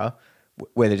here,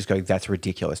 where they're just going, that's a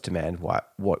ridiculous demand.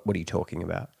 What are you talking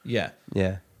about? Yeah.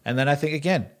 Yeah. And then I think,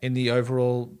 again, in the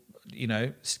overall,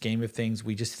 scheme of things,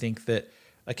 we just think that,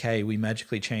 okay, we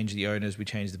magically change the owners, we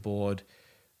change the board.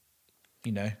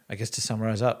 I guess to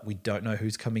summarize up, we don't know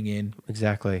who's coming in.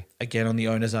 Exactly. Again, on the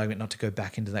owners' argument, not to go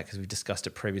back into that because we've discussed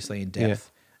it previously in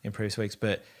depth in previous weeks.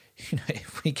 But,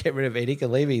 if we get rid of Edika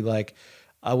Levy, like,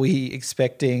 are we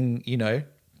expecting,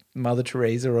 Mother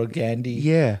Teresa or Gandhi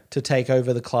to take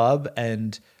over the club?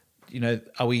 And,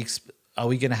 are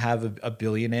we going to have a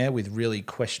billionaire with really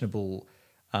questionable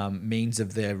means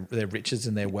of their riches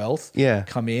and their wealth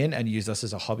come in and use us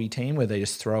as a hobby team where they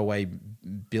just throw away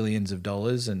billions of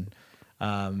dollars and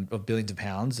or billions of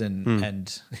pounds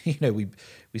and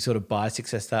we sort of buy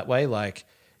success that way? Like,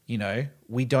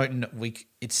 we don't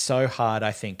it's so hard,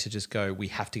 I think, to just go, we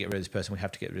have to get rid of this person, we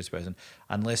have to get rid of this person,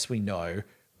 unless we know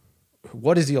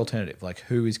what is the alternative, like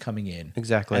who is coming in.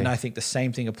 Exactly. And I think the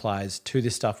same thing applies to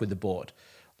this stuff with the board.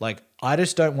 Like, I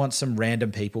just don't want some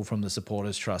random people from the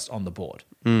supporters trust on the board.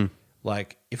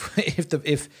 Like,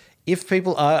 if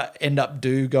people end up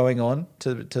going on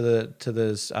to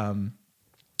the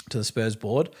Spurs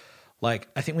board, like,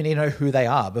 I think we need to know who they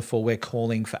are before we're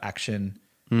calling for action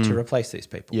to replace these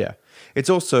people. Yeah, it's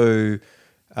also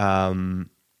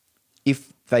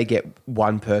if they get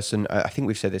one person. I think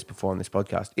we've said this before on this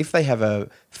podcast. If they have a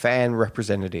fan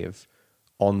representative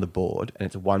on the board and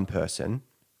it's one person,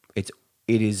 it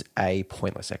is a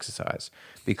pointless exercise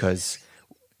because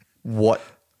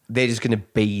they're just going to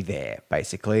be there,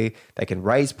 basically. They can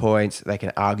raise points, they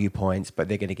can argue points, but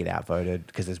they're going to get outvoted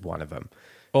because there's one of them.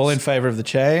 All in favour of the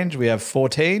change. We have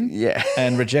 14. Yeah.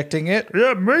 And rejecting it.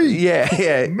 Yeah, me.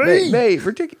 Yeah. Me.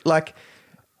 Ridiculous. Like,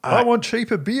 I want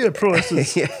cheaper beer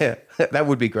prices. Yeah. That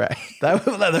would be great. That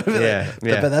would be Yeah.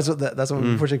 But that's what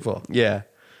we're pushing for. Yeah.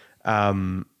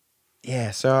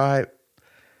 So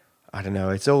I don't know.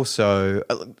 It's also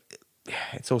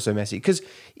messy because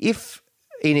if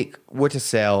ENIC were to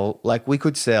sell, like, we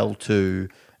could sell to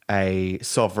a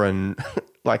sovereign,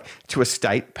 like to a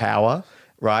state power,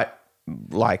 right?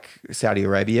 Like Saudi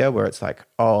Arabia, where it's like,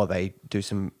 oh, they do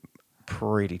some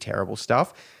pretty terrible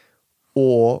stuff.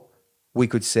 Or we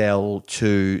could sell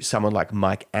to someone like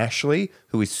Mike Ashley,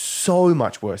 who is so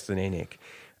much worse than ENIC.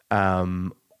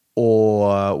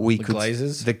 Or we could...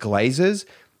 The Glazers.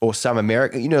 Or some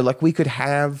American, like we could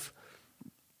have...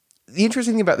 The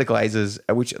interesting thing about the Glazers,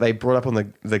 which they brought up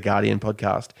on the Guardian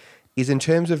podcast, is in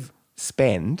terms of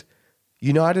spend,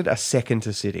 United are second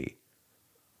to City.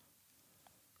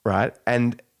 Right?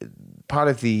 And part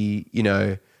of the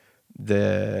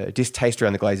the distaste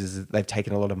around the Glazers is that they've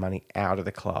taken a lot of money out of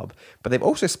the club, but they've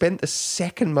also spent the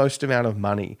second most amount of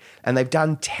money, and they've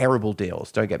done terrible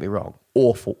deals. Don't get me wrong,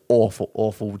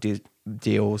 awful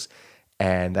deals,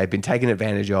 and they've been taken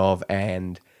advantage of,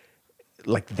 and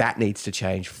like that needs to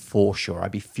change for sure.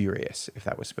 I'd be furious if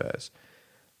that was Spurs.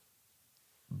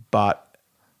 But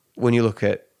when you look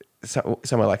at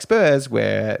somewhere like Spurs,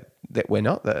 where we're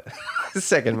not the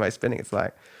second most spending, it's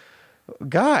like,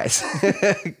 guys,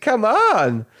 come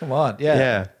on.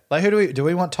 Yeah. Like, who do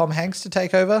we want Tom Hanks to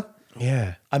take over?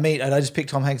 Yeah. I mean, and I just picked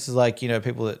Tom Hanks as like,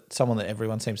 someone that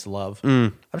everyone seems to love.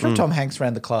 I'm sure Tom Hanks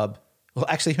ran the club. Well,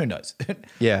 actually, who knows?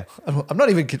 Yeah. I'm not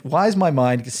even, why is my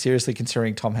mind seriously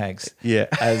considering Tom Hanks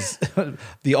as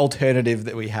the alternative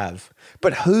that we have?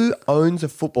 But who owns a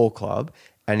football club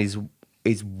and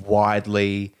is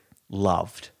widely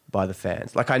loved by the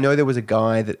fans? Like, I know there was a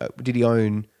guy that, did he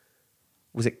own,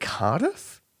 was it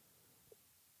Cardiff?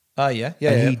 Oh, yeah.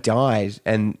 And he died,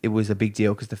 and it was a big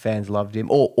deal because the fans loved him.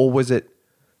 Or was it,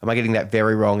 am I getting that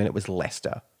very wrong, and it was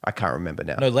Leicester? I can't remember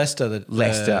now. No, Leicester.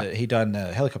 Leicester. He died in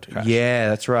a helicopter crash. Yeah,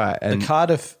 that's right. And the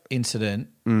Cardiff incident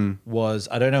was,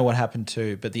 I don't know what happened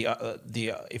to, but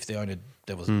if the owner,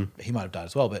 he might have died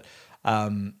as well, but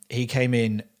he came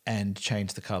in and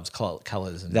changed the club's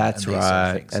colours. That's and right. Sort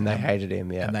of things. And they hated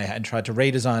him, yeah. And tried to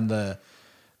redesign the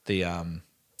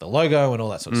logo and all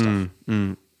that sort of stuff.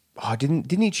 Oh,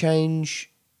 didn't he change?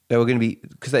 They were going to be,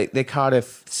 because they're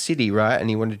Cardiff City, right?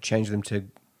 And he wanted to change them to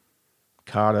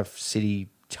Cardiff City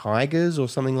Tigers or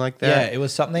something like that. Yeah, it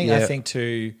was something I think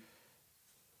to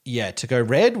go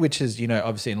red, which is,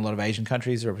 obviously in a lot of Asian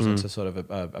countries represents a sort of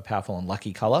a powerful and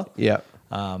lucky color. Yeah.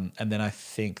 And then I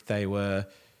think there were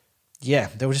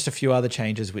just a few other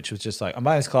changes, which was just like, I'm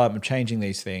buying this club, I'm changing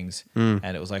these things.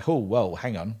 And it was like, oh, well,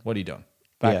 hang on, what are you doing?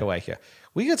 Back away here.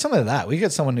 We got some of that. We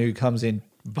got someone who comes in,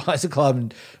 buys a club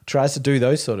and tries to do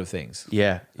those sort of things.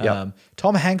 Yeah. Yep.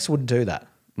 Tom Hanks wouldn't do that.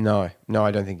 No,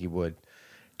 I don't think he would.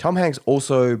 Tom Hanks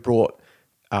also brought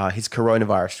his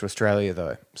coronavirus to Australia,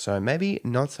 though. So maybe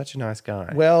not such a nice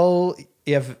guy. Well,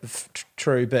 yeah,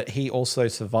 true, but he also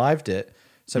survived it.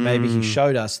 So maybe he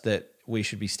showed us that we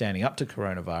should be standing up to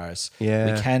coronavirus.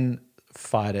 Yeah. We can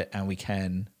fight it and we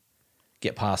can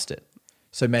get past it.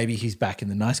 So maybe he's back in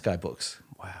the nice guy books.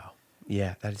 Wow.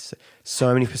 Yeah, that is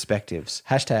so many perspectives.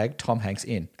 Hashtag Tom Hanks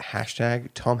in. Hashtag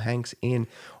Tom Hanks in.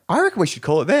 I reckon we should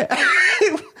call it there.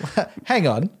 Hang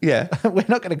on. Yeah. We're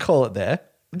not going to call it there.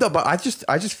 No, but I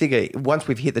just figure once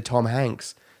we've hit the Tom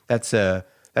Hanks, that's the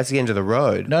end of the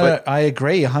road. No, I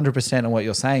agree 100% on what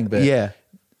you're saying, but yeah.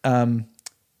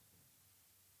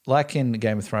 Like in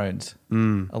Game of Thrones, a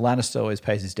Lannister always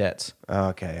pays his debts. Oh,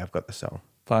 okay, I've got the song.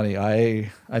 Funny, I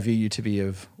view you to be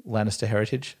of Lannister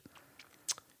heritage.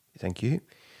 Thank you.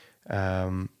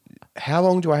 How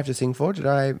long do I have to sing for? Did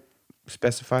I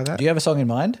specify that? Do you have a song in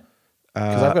mind?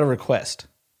 Because I've got a request.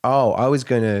 Oh, I was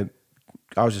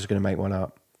just gonna make one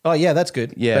up. Oh yeah, that's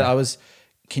good. Yeah. But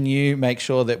can you make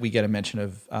sure that we get a mention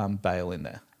of Bale in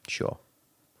there? Sure.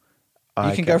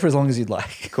 You can go for as long as you'd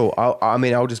like. Cool.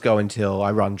 I'll just go until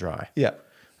I run dry. Yeah.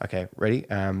 Okay, ready?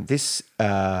 This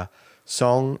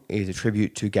song is a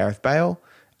tribute to Gareth Bale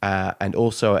and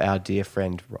also our dear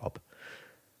friend Rob.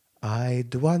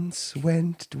 I'd once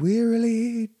went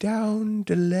wearily down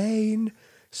the lane,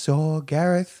 saw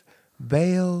Gareth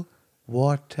Bale,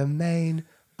 what a mane,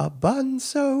 a bun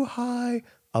so high,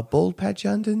 a bald patch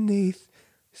underneath,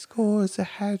 scores a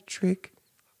hat trick,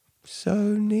 so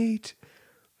neat.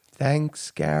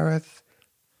 Thanks, Gareth.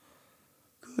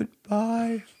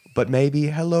 Goodbye. But maybe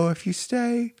hello if you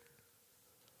stay.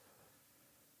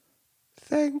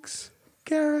 Thanks,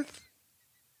 Gareth.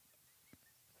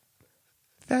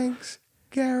 Thanks,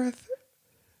 Gareth.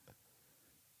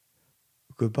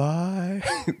 Goodbye.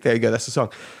 There you go. That's the song.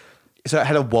 So I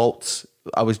had a waltz.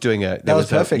 I was doing a... That was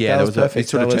perfect. Yeah, that was perfect. It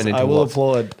sort of turned into I a will waltz.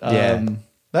 applaud. Yeah.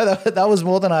 That was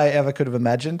more than I ever could have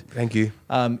imagined. Thank you.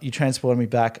 You transported me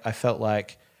back. I felt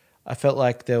like I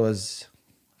was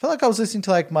listening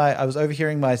to I was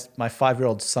overhearing my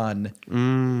 5-year-old son,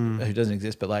 who doesn't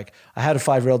exist, but like I had a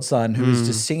 5-year-old son who was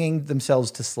just singing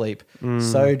themselves to sleep,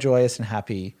 so joyous and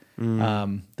happy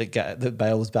that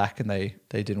Bale was back and they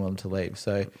didn't want him to leave.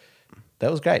 So that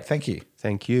was great. Thank you.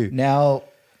 Thank you. Now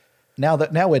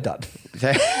we're done.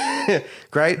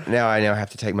 Great. Now I have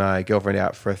to take my girlfriend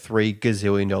out for a $3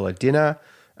 gazillion dinner.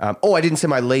 I didn't say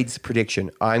my Leeds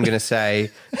prediction. I'm going to say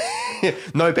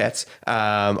no bets.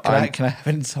 Can I have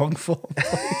it in song form,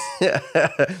 please?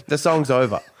 The song's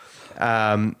over.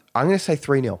 I'm going to say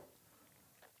 3-0.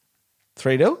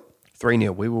 3-0?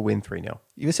 3-0. We will win 3-0.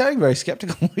 You were sounding very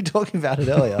skeptical when we were talking about it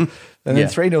earlier. And then Yeah.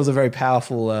 3-0 is a very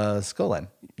powerful scoreline.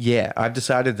 Yeah, I've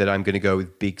decided that I'm going to go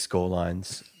with big score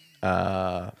lines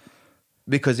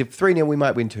because if 3-0, we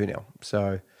might win 2-0.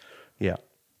 So, yeah.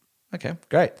 Okay,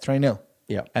 great. 3-0.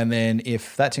 Yeah. And then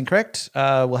if that's incorrect,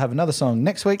 we'll have another song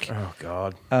next week. Oh,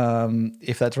 God.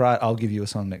 If that's right, I'll give you a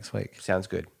song next week. Sounds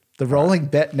good. The rolling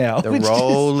bet now. The which is-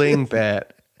 rolling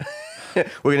bet. We're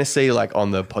going to see like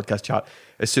on the podcast chart,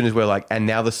 as soon as we're like, and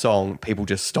now the song, people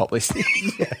just stop listening.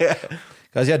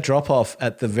 Guys, yeah, drop off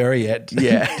at the very end.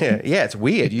 Yeah, it's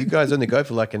weird. You guys only go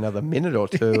for like another minute or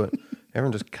two, and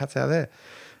everyone just cuts out there.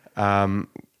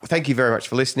 Thank you very much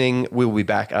for listening. We'll be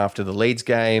back after the Leeds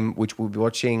game, which we'll be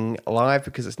watching live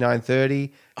because it's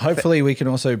 9:30. Hopefully, we can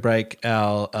also break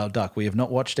our duck. We have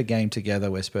not watched a game together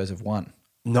where Spurs have won.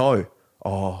 No.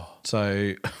 Oh,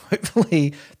 So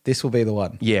hopefully, this will be the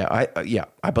one. yeah. I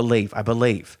believe. I've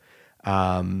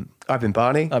been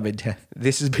Barney. I mean, yeah.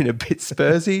 This has been a bit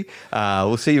Spursy.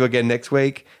 We'll see you again next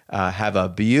week. Have a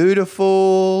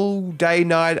beautiful day,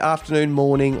 night, afternoon,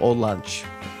 morning, or lunch.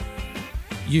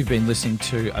 You've been listening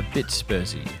to A Bit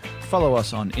Spursy. Follow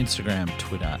us on Instagram,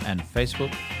 Twitter, and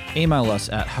Facebook. Email us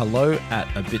at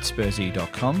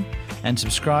hello@abitspursy.com and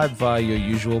subscribe via your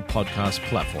usual podcast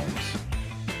platforms.